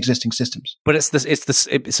with these existing systems. But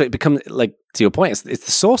so it becomes, like, to your point, it's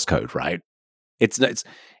the source code, right? It's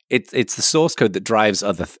the source code that drives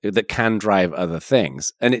that can drive other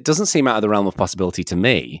things, and it doesn't seem out of the realm of possibility to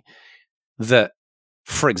me that,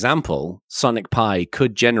 for example, Sonic Pi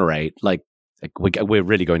could generate like we're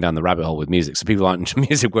really going down the rabbit hole with music, so people aren't into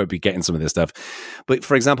music won't be getting some of this stuff. But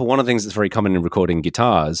for example, one of the things that's very common in recording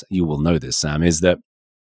guitars, you will know this, Sam, is that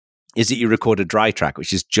you record a dry track,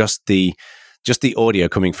 which is just the audio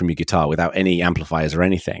coming from your guitar without any amplifiers or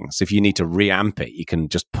anything. So if you need to reamp it, you can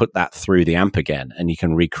just put that through the amp again, and you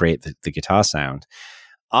can recreate the guitar sound.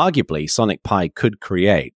 Arguably, Sonic Pi could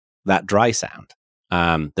create that dry sound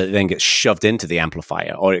that then gets shoved into the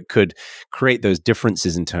amplifier, or it could create those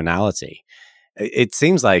differences in tonality. It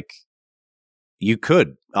seems like you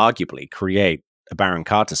could arguably create a Baron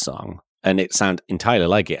Carter song and it sound entirely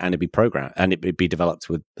like it, and it'd be programmed and it'd be developed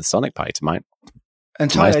with the Sonic Pi to mine.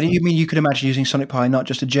 Entirely. You mean you could imagine using Sonic Pi not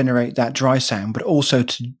just to generate that dry sound, but also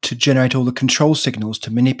to generate all the control signals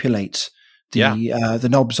to manipulate the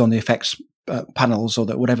knobs on the effects panels or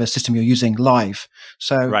whatever system you're using live.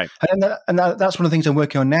 So, right. And that's one of the things I'm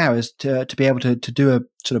working on now is to be able to do a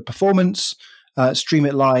sort of performance Stream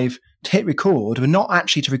It Live to hit record, but not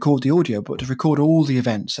actually to record the audio, but to record all the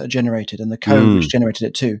events that are generated and the code which generated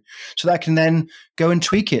it too. So that I can then go and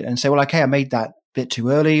tweak it and say, well, okay, I made that bit too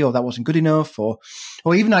early, or that wasn't good enough, or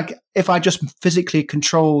even like if I just physically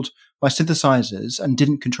controlled my synthesizers and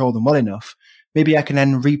didn't control them well enough, maybe I can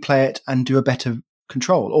then replay it and do a better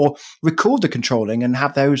control, or record the controlling and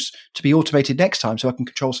have those to be automated next time so I can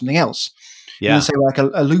control something else. Yeah. And say like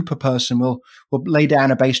a looper person will lay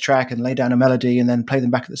down a bass track and lay down a melody and then play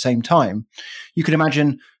them back at the same time. You can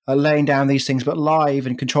imagine laying down these things, but live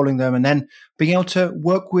and controlling them, and then being able to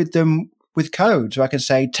work with them with code. So I can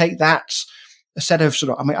say, take that a set of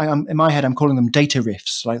sort of, I'm in my head, I'm calling them data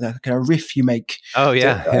riffs, like the kind of riff you make. Oh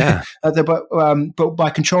yeah, But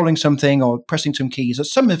by controlling something or pressing some keys at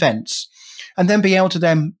some events, and then be able to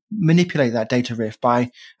then manipulate that data riff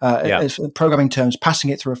by, as programming terms, passing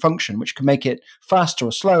it through a function, which can make it faster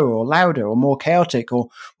or slower or louder or more chaotic or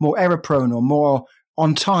more error prone or more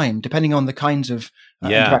on time, depending on the kinds of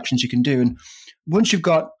interactions you can do. And once you've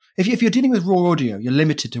got, if you're dealing with raw audio, you're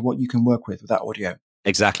limited to what you can work with that audio.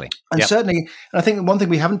 Exactly. And certainly, and I think one thing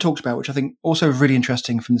we haven't talked about, which I think also really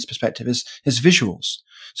interesting from this perspective, is visuals.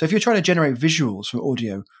 So if you're trying to generate visuals from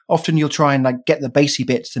audio, often you'll try and like get the bassy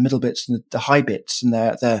bits, the middle bits, and the high bits, and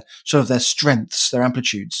their sort of their strengths, their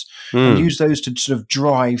amplitudes, and use those to sort of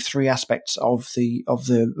drive three aspects of the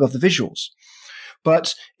visuals.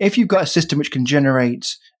 But if you've got a system which can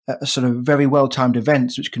generate a sort of very well timed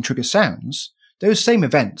events which can trigger sounds, those same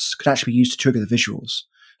events could actually be used to trigger the visuals.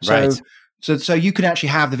 Right. So you can actually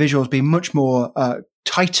have the visuals be much more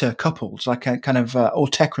tighter coupled, like a kind of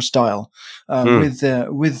Ortecra style with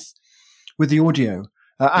the audio,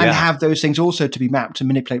 and have those things also to be mapped and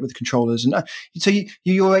manipulate with the controllers. And so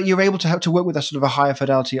you're able to have to work with a sort of a higher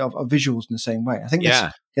fidelity of visuals in the same way. I think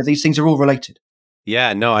these things are all related.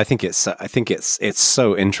 Yeah, no, I think it's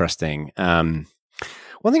so interesting.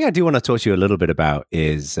 One thing I do want to talk to you a little bit about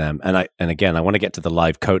is, and again, I want to get to the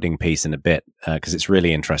live coding piece in a bit because it's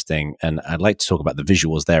really interesting, and I'd like to talk about the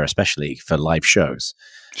visuals there, especially for live shows.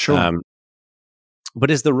 Sure.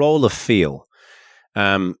 But is the role of feel?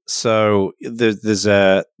 So there's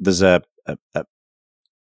a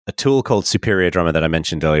tool called Superior Drummer that I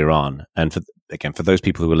mentioned earlier on, and for those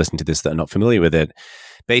people who are listening to this that are not familiar with it,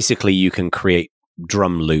 basically you can create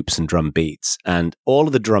drum loops and drum beats, and all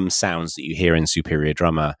of the drum sounds that you hear in Superior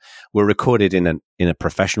Drummer were recorded in a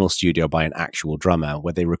professional studio by an actual drummer,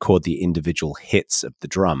 where they record the individual hits of the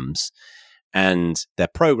drums, and they're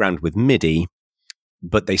programmed with MIDI,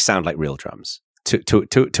 but they sound like real drums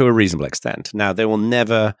to a reasonable extent. Now, they will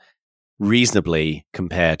never reasonably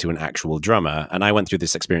compare to an actual drummer, and I went through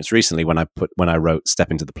this experience recently when I wrote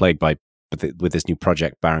 "Step Into the Plague" with this new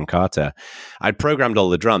project, Baron Carter. I'd programmed all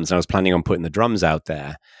the drums, and I was planning on putting the drums out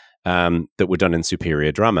there that were done in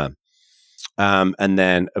Superior Drummer. And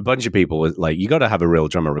then a bunch of people were like, you got to have a real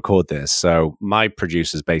drummer record this. So my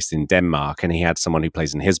producer's based in Denmark, and he had someone who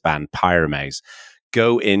plays in his band, Pyrames,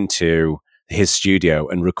 go into his studio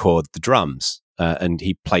and record the drums. And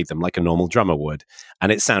he played them like a normal drummer would,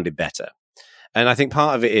 and it sounded better. And I think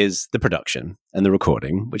part of it is the production and the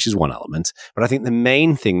recording, which is one element. But I think the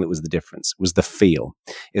main thing that was the difference was the feel.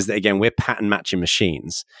 Is that, again, we're pattern matching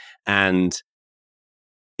machines. And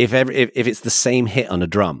if it's the same hit on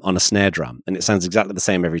a snare drum, and it sounds exactly the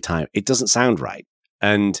same every time, it doesn't sound right.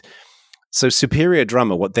 And so Superior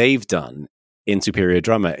Drummer, what they've done in Superior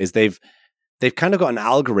Drummer is they've kind of got an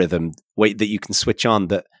algorithm that you can switch on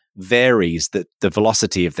that varies the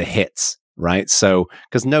velocity of the hits. Right. So,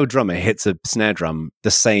 because no drummer hits a snare drum the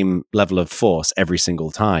same level of force every single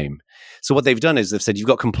time. So what they've done is they've said you've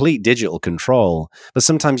got complete digital control, but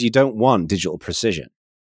sometimes you don't want digital precision.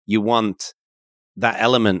 You want that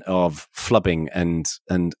element of flubbing and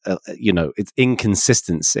it's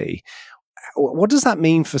inconsistency. What does that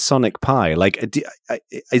mean for Sonic Pi? Like,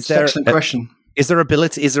 is there excellent question? Is there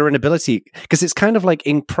an ability? Because it's kind of like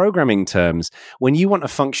in programming terms, when you want a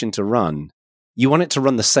function to run, you want it to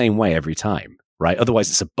run the same way every time, right? Otherwise,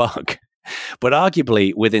 it's a bug. But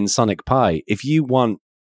arguably, within Sonic Pi, if you want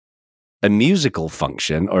a musical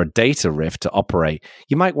function or a data riff to operate,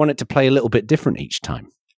 you might want it to play a little bit different each time.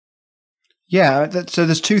 Yeah, so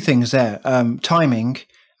there's two things there, timing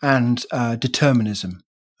and determinism,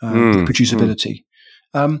 reproducibility.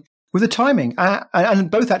 With the timing, and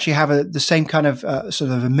both actually have the same kind of sort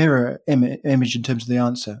of a mirror image in terms of the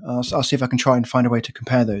answer. I'll see if I can try and find a way to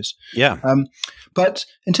compare those. Yeah. But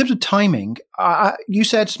in terms of timing, you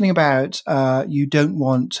said something about you don't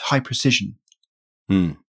want high precision.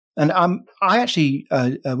 And I actually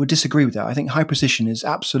would disagree with that. I think high precision is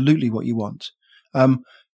absolutely what you want.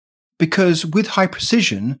 Because with high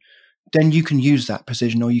precision, then you can use that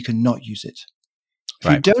precision or you can not use it.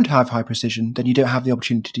 If you don't have high precision, then you don't have the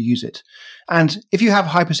opportunity to use it. And if you have a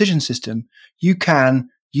high precision system, you can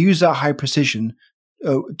use that high precision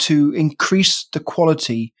to increase the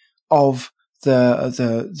quality of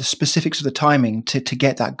the specifics of the timing to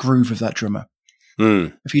get that groove of that drummer.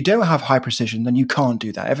 If you don't have high precision, then you can't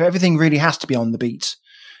do that. If everything really has to be on the beat,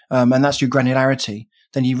 and that's your granularity,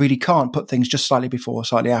 then you really can't put things just slightly before or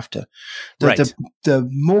slightly after. The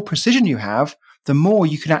more precision you have, the more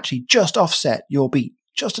you can actually just offset your beat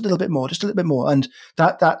just a little bit more. And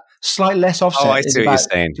that slight less offset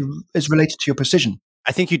is related to your precision.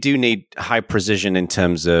 I think you do need high precision in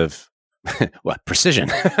terms of, precision,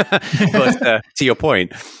 but to your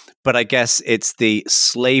point. But I guess it's the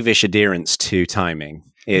slavish adherence to timing.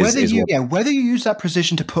 Whether you use that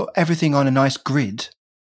precision to put everything on a nice grid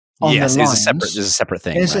on the lines, it's a separate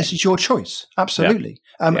thing. It's your choice, absolutely.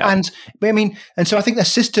 And so I think the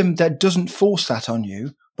system that doesn't force that on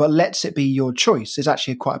you, but lets it be your choice, is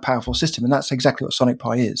actually quite a powerful system, and that's exactly what Sonic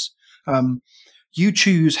Pi is. You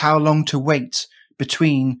choose how long to wait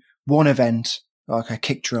between one event, like a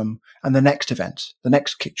kick drum, and the next event, the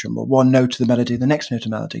next kick drum, or one note of the melody, the next note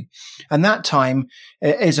of melody. And that time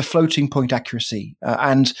is a floating point accuracy.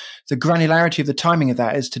 And the granularity of the timing of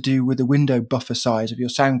that is to do with the window buffer size of your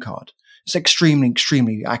sound card. It's extremely,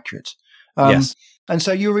 extremely accurate. Yes. And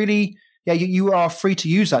so you really, you are free to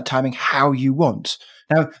use that timing how you want.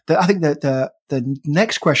 Now, I think that the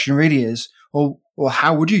next question really is, well,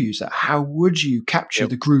 how would you use that? How would you capture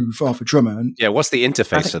the groove of a drummer? And what's the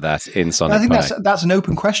interface for that in Sonic Pi? I think that's an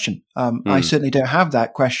open question. I certainly don't have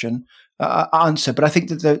that question answer, but I think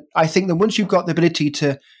that once you've got the ability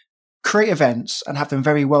to create events and have them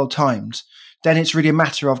very well timed, then it's really a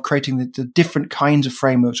matter of creating the different kinds of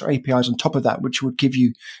frameworks or APIs on top of that, which would give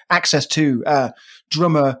you access to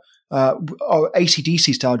drummer or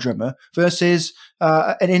AC/DC style drummer versus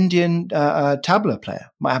an Indian tabla player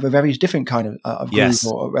might have a very different kind of groove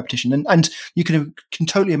or repetition. And you can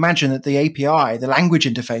totally imagine that the API, the language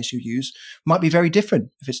interface you use, might be very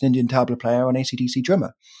different if it's an Indian tabla player or an AC/DC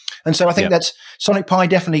drummer. And so I think that Sonic Pi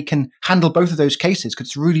definitely can handle both of those cases, because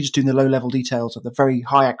it's really just doing the low-level details of the very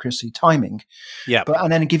high accuracy timing. Yeah.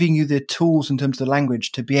 And then giving you the tools in terms of the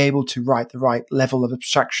language to be able to write the right level of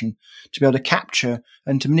abstraction, to be able to capture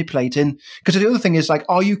and to manipulate in. Because the other thing is, like,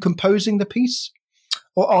 are you composing the piece?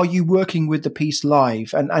 Or are you working with the piece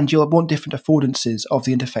live? And you'll want different affordances of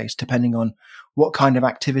the interface depending on what kind of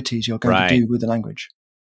activities you're going to do with the language.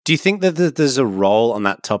 Do you think that there's a role on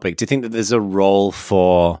that topic? Do you think that there's a role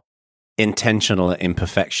for intentional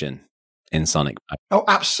imperfection in Sonic Pi? Oh,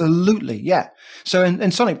 absolutely, yeah. So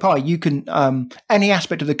in Sonic Pi, you can, any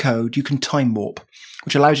aspect of the code, you can time warp,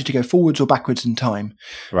 which allows you to go forwards or backwards in time,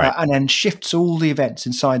 and then shifts all the events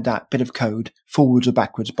inside that bit of code forwards or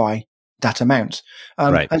backwards by that amount.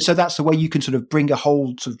 And so that's the way you can sort of bring a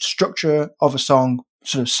whole sort of structure of a song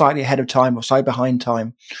sort of slightly ahead of time or slightly behind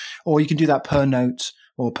time, or you can do that per note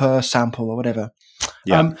or per sample or whatever.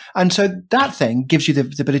 And so that thing gives you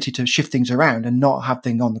the ability to shift things around and not have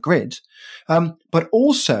things on the grid. But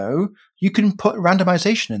also you can put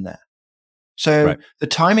randomization in there. So the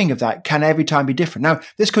timing of that can every time be different. Now,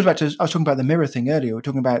 this goes back to, I was talking about the mirror thing earlier. We're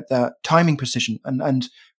talking about timing precision and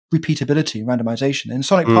repeatability, randomization. In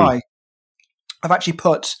Sonic Pi, I've actually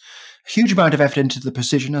put a huge amount of effort into the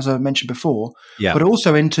precision, as I mentioned before, but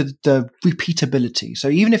also into the repeatability. So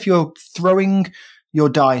even if you're throwing your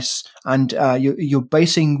dice and you're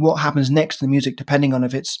basing what happens next in the music depending on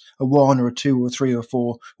if it's a 1 or a 2 or a 3 or a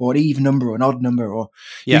 4 or an even number or an odd number, or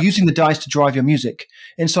you're using the dice to drive your music,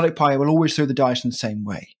 in Sonic Pi it will always throw the dice in the same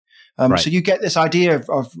way. So you get this idea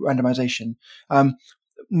of randomization.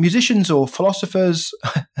 Musicians or philosophers,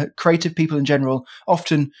 creative people in general,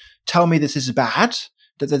 often tell me this is bad,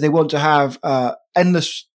 that they want to have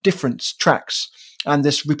endless different tracks, and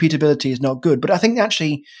this repeatability is not good. But I think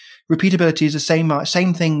actually repeatability is the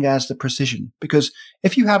same thing as the precision, because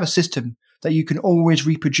if you have a system that you can always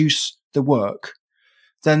reproduce the work,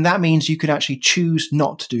 then that means you can actually choose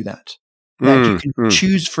not to do that. You can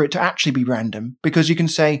choose for it to actually be random, because you can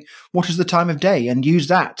say, what is the time of day, and use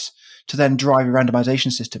that to then drive a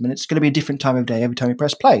randomization system. And it's going to be a different time of day every time you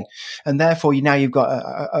press play. And therefore, you've got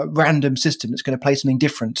a random system that's going to play something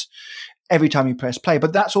different every time you press play.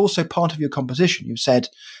 But that's also part of your composition. You've said,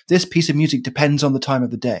 this piece of music depends on the time of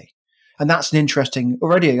the day. And that's an interesting,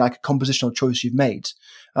 already like a compositional choice you've made.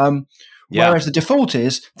 Whereas the default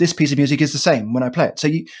is, this piece of music is the same when I play it. So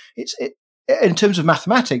in terms of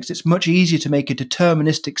mathematics, it's much easier to make a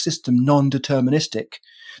deterministic system non-deterministic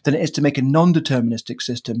than it is to make a non-deterministic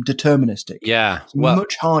system deterministic. Yeah, it's a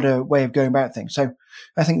much harder way of going about things. So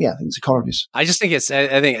I think it's a obvious. I just think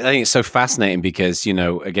I think it's so fascinating because,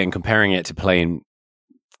 again, comparing it to playing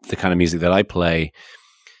the kind of music that I play,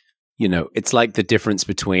 you know, it's like the difference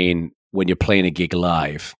between when you're playing a gig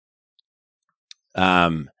live,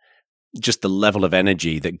 just the level of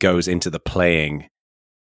energy that goes into the playing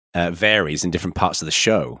varies in different parts of the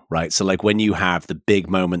show, right? So like when you have the big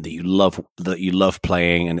moment that you love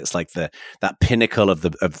playing, and it's like that pinnacle of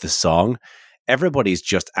the song, everybody's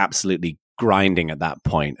just absolutely grinding at that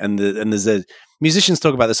point. And there's musicians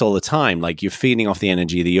talk about this all the time, like you're feeding off the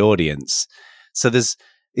energy of the audience. So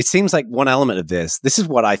it seems like one element of this is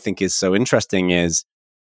what I think is so interesting is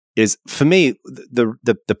for me,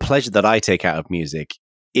 the pleasure that I take out of music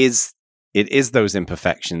is those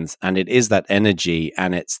imperfections, and it is that energy,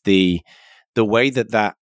 and it's the way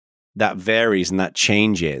that varies and that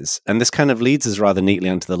changes. And this kind of leads us rather neatly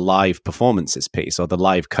onto the live performances piece, or the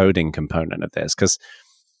live coding component of this, because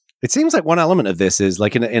it seems like one element of this is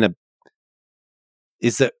like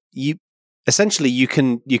is that you essentially you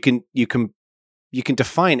can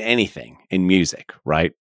define anything in music,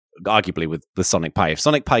 right? Arguably with Sonic Pi. If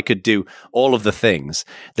Sonic Pi could do all of the things,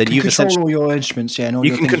 then you control all your instruments, and all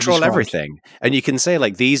you can control everything. And you can say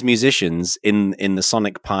like these musicians in the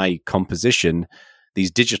Sonic Pi composition,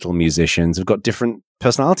 these digital musicians have got different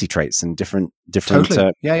personality traits and different different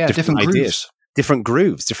ideas, grooves. different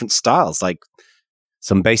grooves, different styles. Like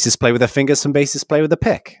some bassists play with their fingers, some bassists play with a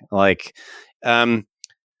pick. Like,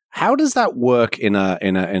 how does that work in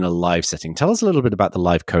a live setting? Tell us a little bit about the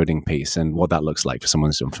live coding piece and what that looks like for someone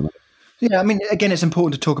who's unfamiliar. Yeah, I mean, again, it's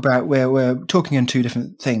important to talk about where we're talking in two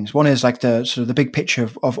different things. One is like the sort of the big picture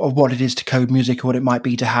of what it is to code music, or what it might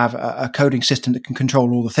be to have a coding system that can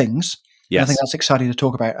control all the things. Yes. I think that's exciting to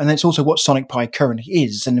talk about. And then it's also what Sonic Pi currently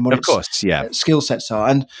is, and what its skill sets are.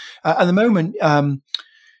 And at the moment,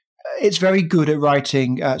 it's very good at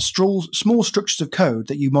writing small structures of code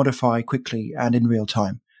that you modify quickly and in real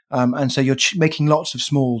time. And so you're making lots of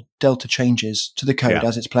small delta changes to the code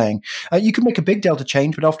as it's playing. You can make a big delta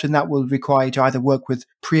change, but often that will require you to either work with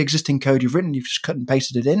pre-existing code you've written, you've just cut and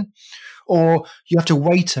pasted it in, or you have to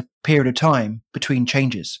wait a period of time between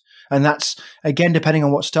changes. And that's, again, depending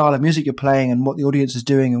on what style of music you're playing and what the audience is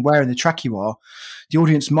doing and where in the track you are, the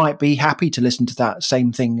audience might be happy to listen to that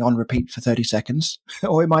same thing on repeat for 30 seconds,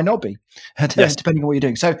 or it might not be, depending on what you're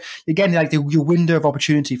doing. So again, like your window of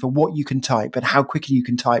opportunity for what you can type and how quickly you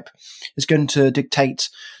can type is going to dictate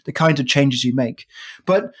the kind of changes you make.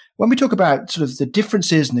 But when we talk about sort of the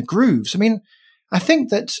differences and the grooves, I mean, I think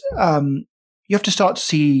that you have to start to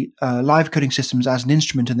see live coding systems as an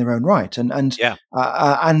instrument in their own right, and the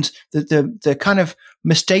kind of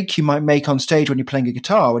mistake you might make on stage when you're playing a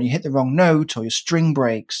guitar, when you hit the wrong note or your string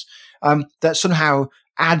breaks, that somehow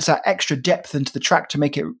adds that extra depth into the track to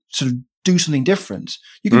make it sort of do something different.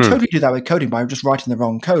 You can totally do that with coding by just writing the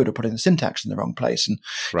wrong code or putting the syntax in the wrong place and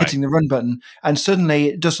hitting the run button, and suddenly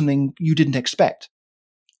it does something you didn't expect.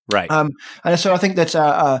 Right. And so I think that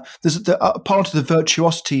there's part of the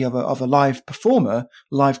virtuosity of a live performer,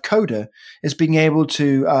 live coder, is being able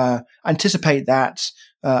to anticipate that,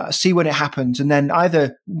 see when it happens, and then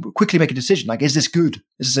either quickly make a decision, like, is this good?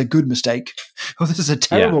 Is this a good mistake? Or this is a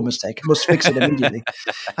terrible mistake? I must fix it immediately.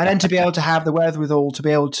 And then to be able to have the wherewithal to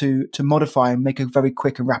be able to modify and make a very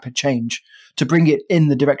quick and rapid change to bring it in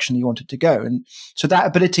the direction that you want it to go. And so that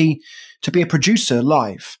ability to be a producer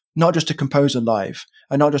live, not just a composer live,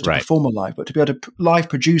 and not just a performer live, but to be able to live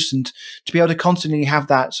produce and to be able to constantly have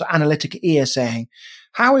that sort of analytic ear saying,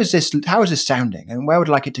 how is this sounding, and where would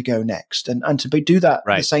I like it to go next? And to do that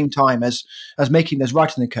at the same time as writing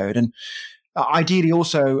the code. And ideally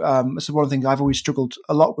also, this is one of the things I've always struggled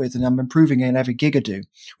a lot with, and I'm improving in every gig I do,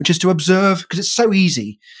 which is to observe, because it's so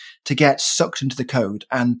easy to get sucked into the code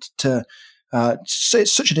and to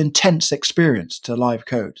it's such an intense experience to live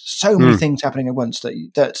code. So many things happening at once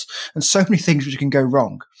that and so many things which can go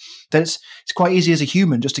wrong. That it's quite easy as a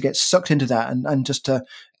human just to get sucked into that, and just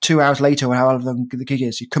 2 hours later, or however long the gig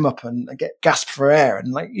is, you come up and get gasp for air,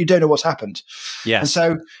 and like you don't know what's happened. Yeah. And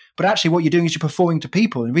so, but actually, what you're doing is you're performing to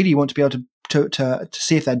people, and really you want to be able to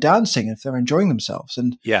see if they're dancing, if they're enjoying themselves,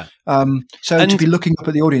 and to be looking up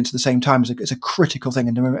at the audience at the same time is a critical thing,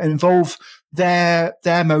 and to involve their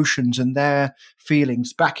emotions and their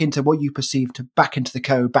feelings back into what you perceive, back into the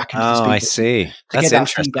code, back into the speakers. I see. To get that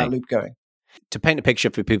feedback loop going. To paint a picture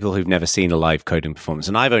for people who've never seen a live coding performance,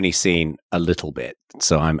 and I've only seen a little bit,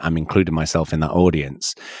 so I'm including myself in that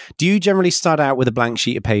audience. Do you generally start out with a blank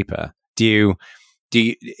sheet of paper? Is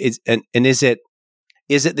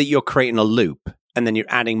it that you're creating a loop and then you're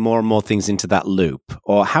adding more and more things into that loop,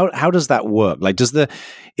 or how does that work? Like,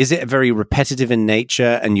 is it very repetitive in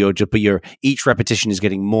nature, and each repetition is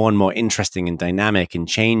getting more and more interesting and dynamic and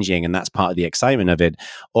changing, and that's part of the excitement of it,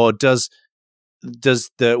 or does does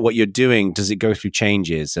what you're doing, does it go through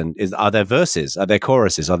changes? And are there verses? Are there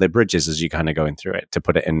choruses? Are there bridges as you're kind of going through it, to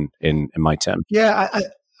put it in my term? Yeah,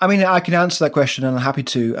 I mean, I can answer that question, and I'm happy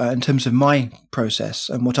to, in terms of my process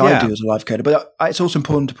and what I do as a live coder. But it's also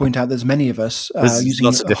important to point out there's many of us using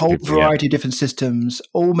a whole variety of different systems,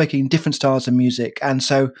 all making different styles of music. And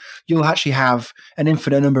so you'll actually have an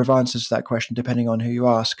infinite number of answers to that question, depending on who you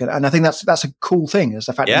ask. And I think that's a cool thing, is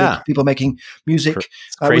the fact that people making music.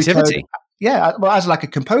 Creativity. Yeah, well, as like a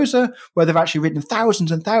composer, where they've actually written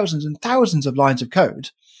thousands and thousands and thousands of lines of code,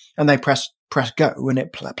 and they press go and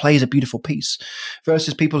it plays a beautiful piece,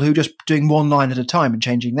 versus people who just doing one line at a time and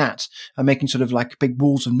changing that and making sort of like big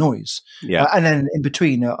walls of noise. And then in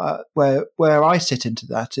between, where I sit into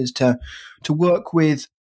that is to work with.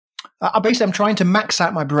 Basically, I'm trying to max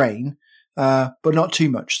out my brain. But not too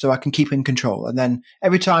much, so I can keep in control. And then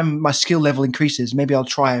every time my skill level increases, maybe I'll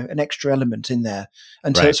try an extra element in there.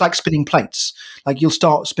 And so it's like spinning plates. Like you'll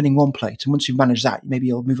start spinning one plate, and once you've managed that, maybe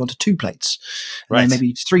you'll move on to 2 plates, and then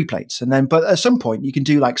maybe 3 plates, and then. But at some point, you can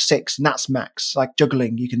do like 6, and that's max. Like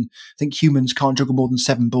juggling, you can think humans can't juggle more than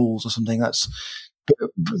 7 balls or something.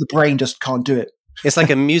 The brain just can't do it. It's like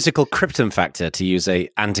a musical Krypton factor, to use a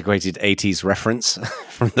antiquated 80s reference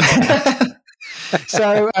from the.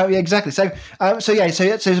 So exactly. So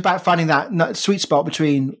it's about finding that sweet spot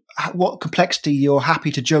between what complexity you're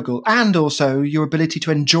happy to juggle and also your ability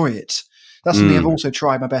to enjoy it. That's something I've also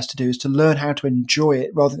tried my best to do, is to learn how to enjoy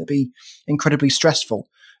it rather than it be incredibly stressful,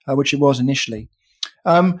 which it was initially.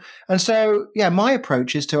 And so, my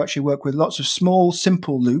approach is to actually work with lots of small,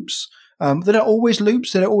 simple loops. They're not always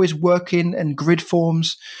loops. They don't always work in grid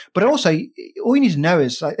forms. But also, all you need to know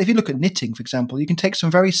is, like, if you look at knitting, for example, you can take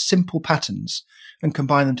some very simple patterns and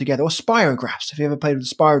combine them together. Or spirographs, if you ever played with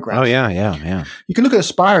a spirograph. Oh, yeah. You can look at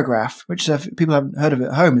a spirograph, which if people haven't heard of it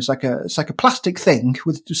at home, it's like a plastic thing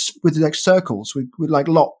with like circles, with like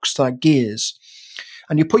locks, like gears.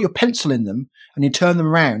 And you put your pencil in them and you turn them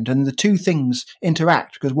around, and the two things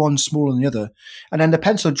interact because one's smaller than the other. And then the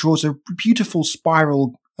pencil draws a beautiful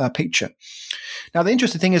spiral picture. Now, the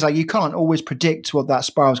interesting thing is, like, you can't always predict what that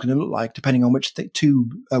spiral is going to look like depending on which two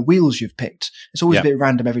wheels you've picked. It's always a bit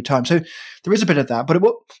random every time. So there is a bit of that. But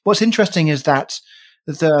what's interesting is that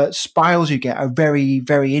the spirals you get are very,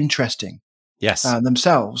 very interesting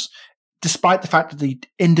themselves, despite the fact that the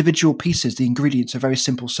individual pieces, the ingredients, are very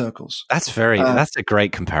simple circles. That's a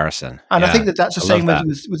great comparison. And I think that's the same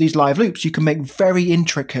with these live loops. You can make very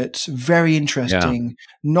intricate, very interesting,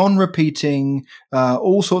 non-repeating,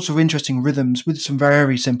 all sorts of interesting rhythms with some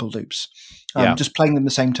very simple loops. Just playing them at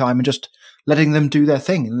the same time and just letting them do their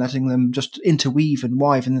thing and letting them just interweave and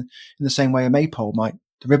wive in the same way a maypole might,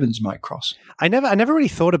 the ribbons might cross. I never really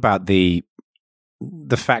thought about the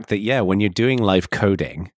fact that, when you're doing live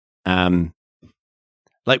coding,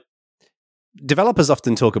 like developers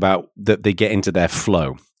often talk about that they get into their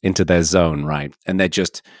flow, into their zone, right? And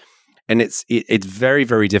it's very,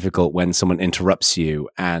 very difficult when someone interrupts you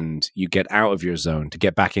and you get out of your zone to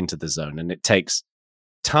get back into the zone. And it takes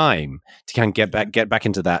time to kind of get back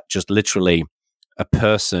into that, just literally a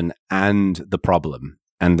person and the problem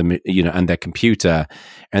and and their computer,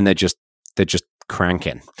 and they're just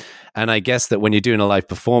cranking. And I guess that when you're doing a live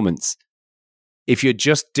performance, if you're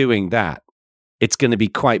just doing that, it's going to be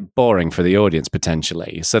quite boring for the audience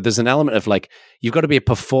potentially. So there's an element of, like, you've got to be a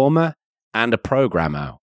performer and a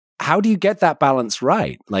programmer. How do you get that balance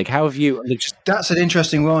right? Like, how have you? That's an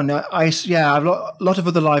interesting one. I've a lot of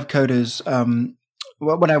other live coders.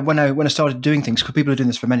 When I started doing things, because people are doing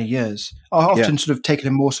this for many years, I often sort of taken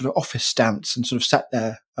a more sort of office stance and sort of sat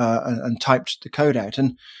there and typed the code out.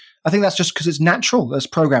 And I think that's just because it's natural as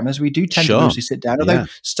programmers. We do tend to mostly sit down, although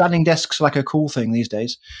standing desks are like a cool thing these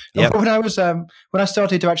days. Yep. When I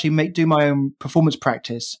started to actually do my own performance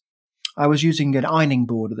practice, I was using an ironing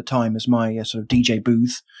board at the time as my sort of DJ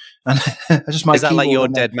booth, and just my. Is that like your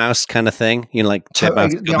dead mouse kind of thing? Like the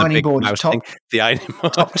ironing board, the ironing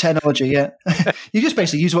board, top technology. Yeah, you just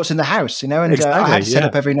basically use what's in the house, and exactly, I had to set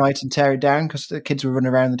up every night and tear it down because the kids were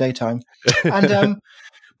running around in the daytime, and.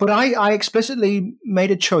 But I explicitly made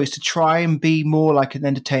a choice to try and be more like an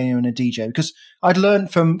entertainer and a DJ, because I'd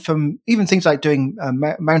learned from even things like doing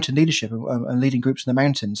mountain leadership and leading groups in the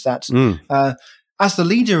mountains that as the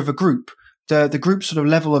leader of a group, the group's sort of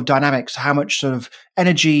level of dynamics, how much sort of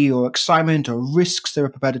energy or excitement or risks they were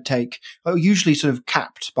prepared to take, are usually sort of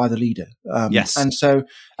capped by the leader. And so,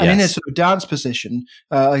 in a sort of dance position,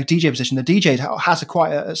 a DJ position, the DJ has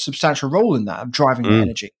quite a substantial role in that, of driving the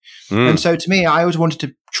energy. And so, to me, I always wanted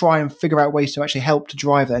to try and figure out ways to actually help to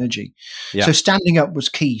drive the energy. So standing up was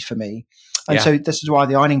key for me. And Yeah. so this is why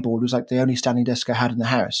the ironing board was like the only standing desk I had in the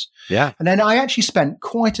house. Yeah. And then I actually spent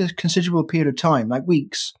quite a considerable period of time, like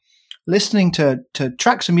weeks, listening to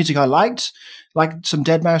tracks of music I liked, like some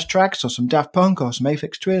Deadmau5 tracks or some Daft Punk or some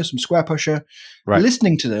Aphex Twin or some Squarepusher, Right.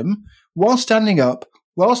 listening to them while standing up,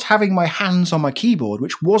 whilst having my hands on my keyboard,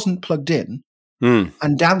 which wasn't plugged in,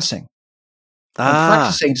 and dancing. And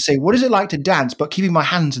practicing to say, what is it like to dance, but keeping my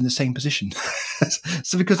hands in the same position?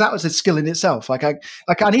 So because that was a skill in itself. Like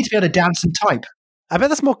I need to be able to dance and type. I bet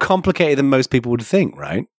that's more complicated than most people would think,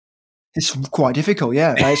 right? It's quite difficult,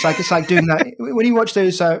 yeah. It's like doing that when you watch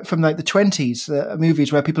those from like the 20s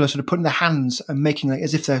movies where people are sort of putting their hands and making like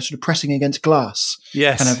as if they're sort of pressing against glass.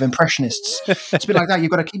 Yes, kind of impressionists. It's a bit like that.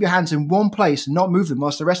 You've got to keep your hands in one place and not move them,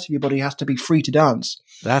 whilst the rest of your body has to be free to dance.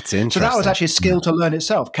 That's interesting. So that was actually a skill to learn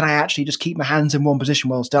itself. Can I actually just keep my hands in one position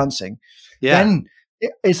whilst dancing? Yeah. Then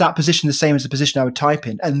is that position the same as the position I would type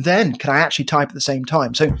in? And then can I actually type at the same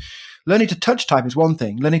time? So learning to touch type is one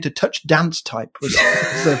thing. Learning to touch dance type was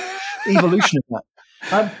the evolution of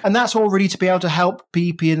that. And that's all really to be able to help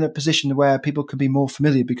be in a position where people can be more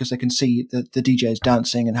familiar because they can see the DJs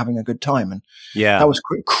dancing and having a good time. And that was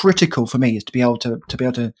critical for me, is to be able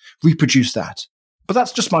to reproduce that. But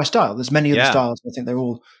that's just my style. There's many other styles. I think they're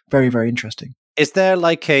all very, very interesting. Is there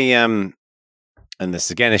like a and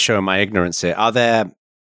this again is showing my ignorance here. Are there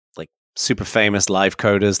like super famous live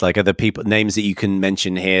coders? Like, are there people names that you can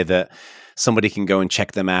mention here that somebody can go and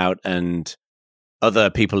check them out, and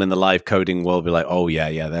other people in the live coding world be like, oh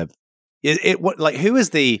yeah, they're who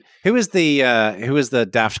is the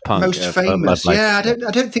Daft Punk most famous? I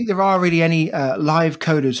don't think there are really any live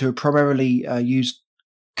coders who are primarily use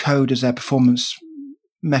code as their performance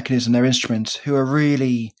mechanism, their instrument, who are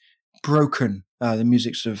really broken the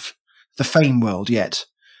music sort of the fame world yet.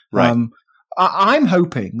 Right. I'm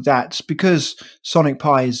hoping that because Sonic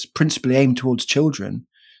Pi is principally aimed towards children,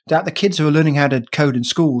 that the kids who are learning how to code in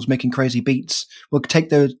schools, making crazy beats, will take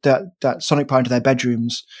that Sonic Pi into their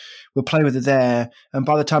bedrooms, will play with it there, and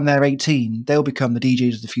by the time they're 18, they'll become the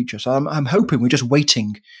DJs of the future. So I'm hoping we're just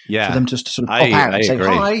waiting for them just to sort of pop out and say,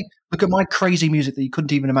 hi, look at my crazy music that you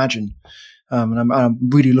couldn't even imagine. And I'm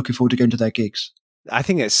really looking forward to going to their gigs. I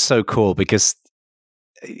think it's so cool because,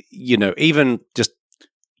 even just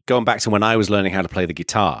going back to when I was learning how to play the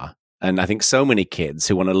guitar, and I think so many kids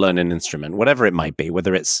who want to learn an instrument, whatever it might be,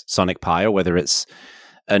 whether it's Sonic Pi or whether it's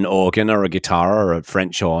an organ or a guitar or a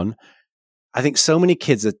French horn, I think so many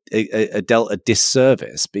kids are dealt a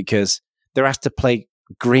disservice because they're asked to play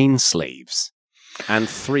Greensleeves and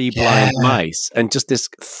Three Blind Mice and just this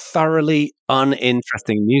thoroughly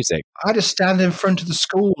uninteresting music. I had to stand in front of the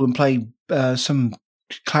school and play some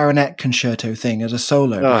clarinet concerto thing as a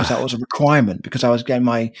solo because that was a requirement, because I was getting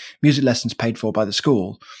my music lessons paid for by the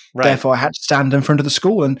school. Right. Therefore, I had to stand in front of the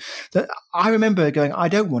school. And I remember going, I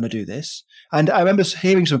don't want to do this. And I remember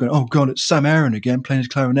hearing someone going, oh, God, it's Sam Aaron again playing his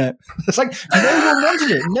clarinet. It's like, no one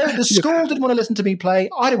wanted it. No, the school didn't want to listen to me play.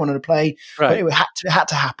 I didn't want to play. Right. But it had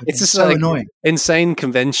to happen. It's so annoying. Insane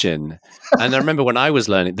convention. And I remember when I was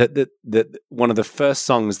learning that one of the first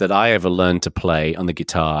songs that I ever learned to play on the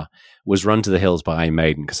guitar was Run to the Hills by Iron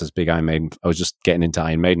Maiden, because I was big Iron Maiden. I was just getting into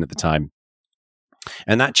Iron Maiden at the time.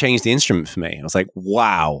 And that changed the instrument for me. I was like,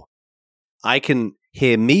 wow, I can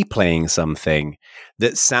hear me playing something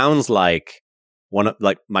that sounds like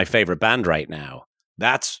my favorite band right now.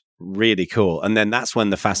 That's really cool. And then that's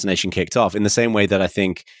when the fascination kicked off, in the same way that I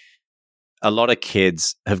think a lot of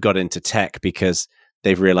kids have got into tech because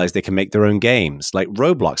they've realized they can make their own games. Like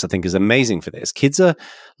Roblox, I think, is amazing for this. Kids are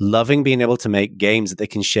loving being able to make games that they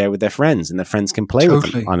can share with their friends, and their friends can play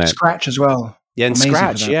with them on it. Scratch as well. Yeah, and amazing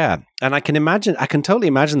Scratch, yeah. And I can totally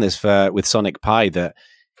imagine this with Sonic Pi, that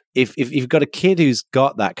if you've got a kid who's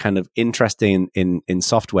got that kind of interest in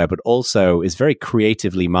software, but also is very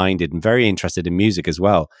creatively minded and very interested in music as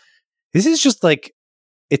well, this is just like,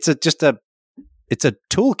 it's a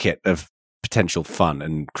toolkit of potential fun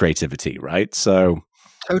and creativity, right? So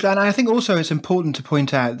totally. And I think also it's important to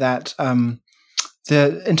point out that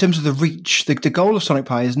in terms of the reach, the goal of Sonic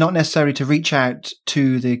Pi is not necessarily to reach out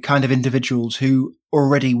to the kind of individuals who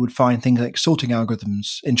already would find things like sorting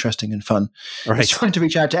algorithms interesting and fun. Right. It's trying to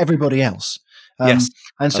reach out to everybody else. Yes.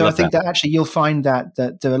 And so I think that actually you'll find that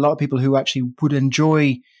there are a lot of people who actually would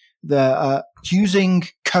enjoy the using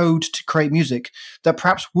code to create music that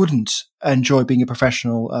perhaps wouldn't enjoy being a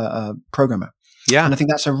professional programmer. Yeah. And I think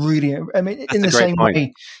that's in the same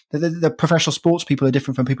way, the professional sports people are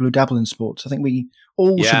different from people who dabble in sports. I think we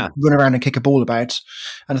all should run around and kick a ball about.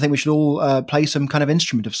 And I think we should all play some kind of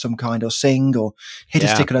instrument of some kind, or sing, or hit a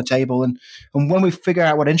stick on a table. And when we figure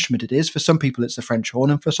out what instrument it is, for some people it's the French horn,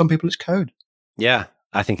 and for some people it's code. Yeah.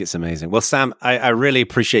 I think it's amazing. Well, Sam, I really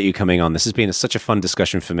appreciate you coming on. This has been such a fun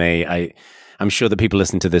discussion for me. I'm sure that people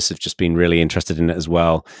listening to this have just been really interested in it as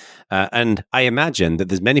well. And I imagine that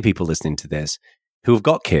there's many people listening to this who have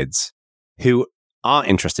got kids who are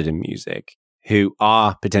interested in music, who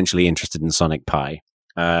are potentially interested in Sonic Pi.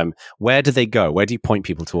 Where do they go? Where do you point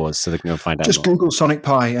people towards so they can go and find out Just more? Google Sonic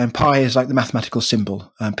Pi, and Pi is like the mathematical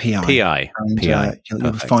symbol, PI. PI. And PI.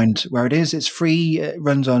 You'll find where it is. It's free. It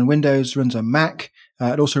runs on Windows, runs on Mac.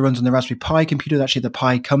 It also runs on the Raspberry Pi computer. Actually, the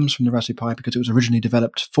Pi comes from the Raspberry Pi because it was originally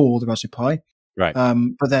developed for the Raspberry Pi. Right.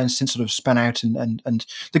 But then since sort of spun out, and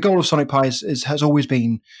the goal of Sonic Pi has always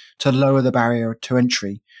been to lower the barrier to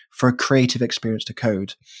entry for a creative experience to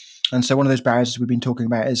code. And so one of those barriers we've been talking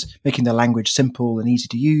about is making the language simple and easy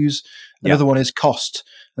to use. Another one is cost.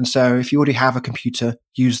 And so if you already have a computer,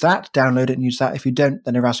 use that, download it and use that. If you don't,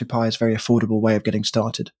 then a Raspberry Pi is a very affordable way of getting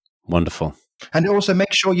started. Wonderful. And also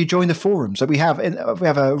make sure you join the forums. So we have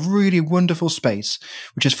a really wonderful space,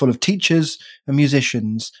 which is full of teachers and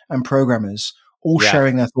musicians and programmers, all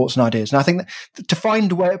sharing their thoughts and ideas. And I think that to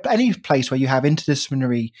find any place where you have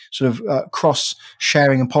interdisciplinary sort of cross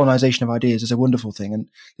sharing and pollination of ideas is a wonderful thing. And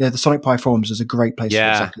the Sonic Pi forums is a great place.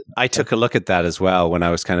 Yeah, for exactly that. I took a look at that as well when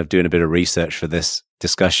I was kind of doing a bit of research for this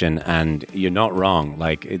discussion, and you're not wrong.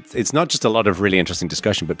 Like it's not just a lot of really interesting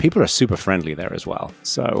discussion, but people are super friendly there as well.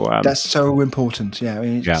 So that's so important. Yeah, I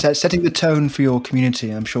mean, setting the tone for your community,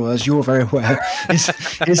 I'm sure, as you're very aware, is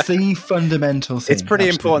the fundamental thing. It's pretty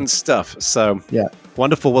important stuff. So yeah,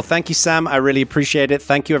 wonderful. Well, thank you, Sam. I really appreciate it.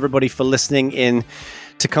 Thank you, everybody, for listening in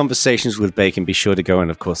to Conversations with Bacon. Be sure to go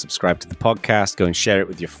and, of course, subscribe to the podcast. Go and share it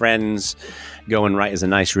with your friends. Go and write us a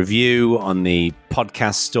nice review on the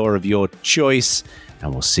podcast store of your choice.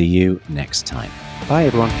 And we'll see you next time. Bye,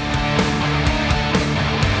 everyone.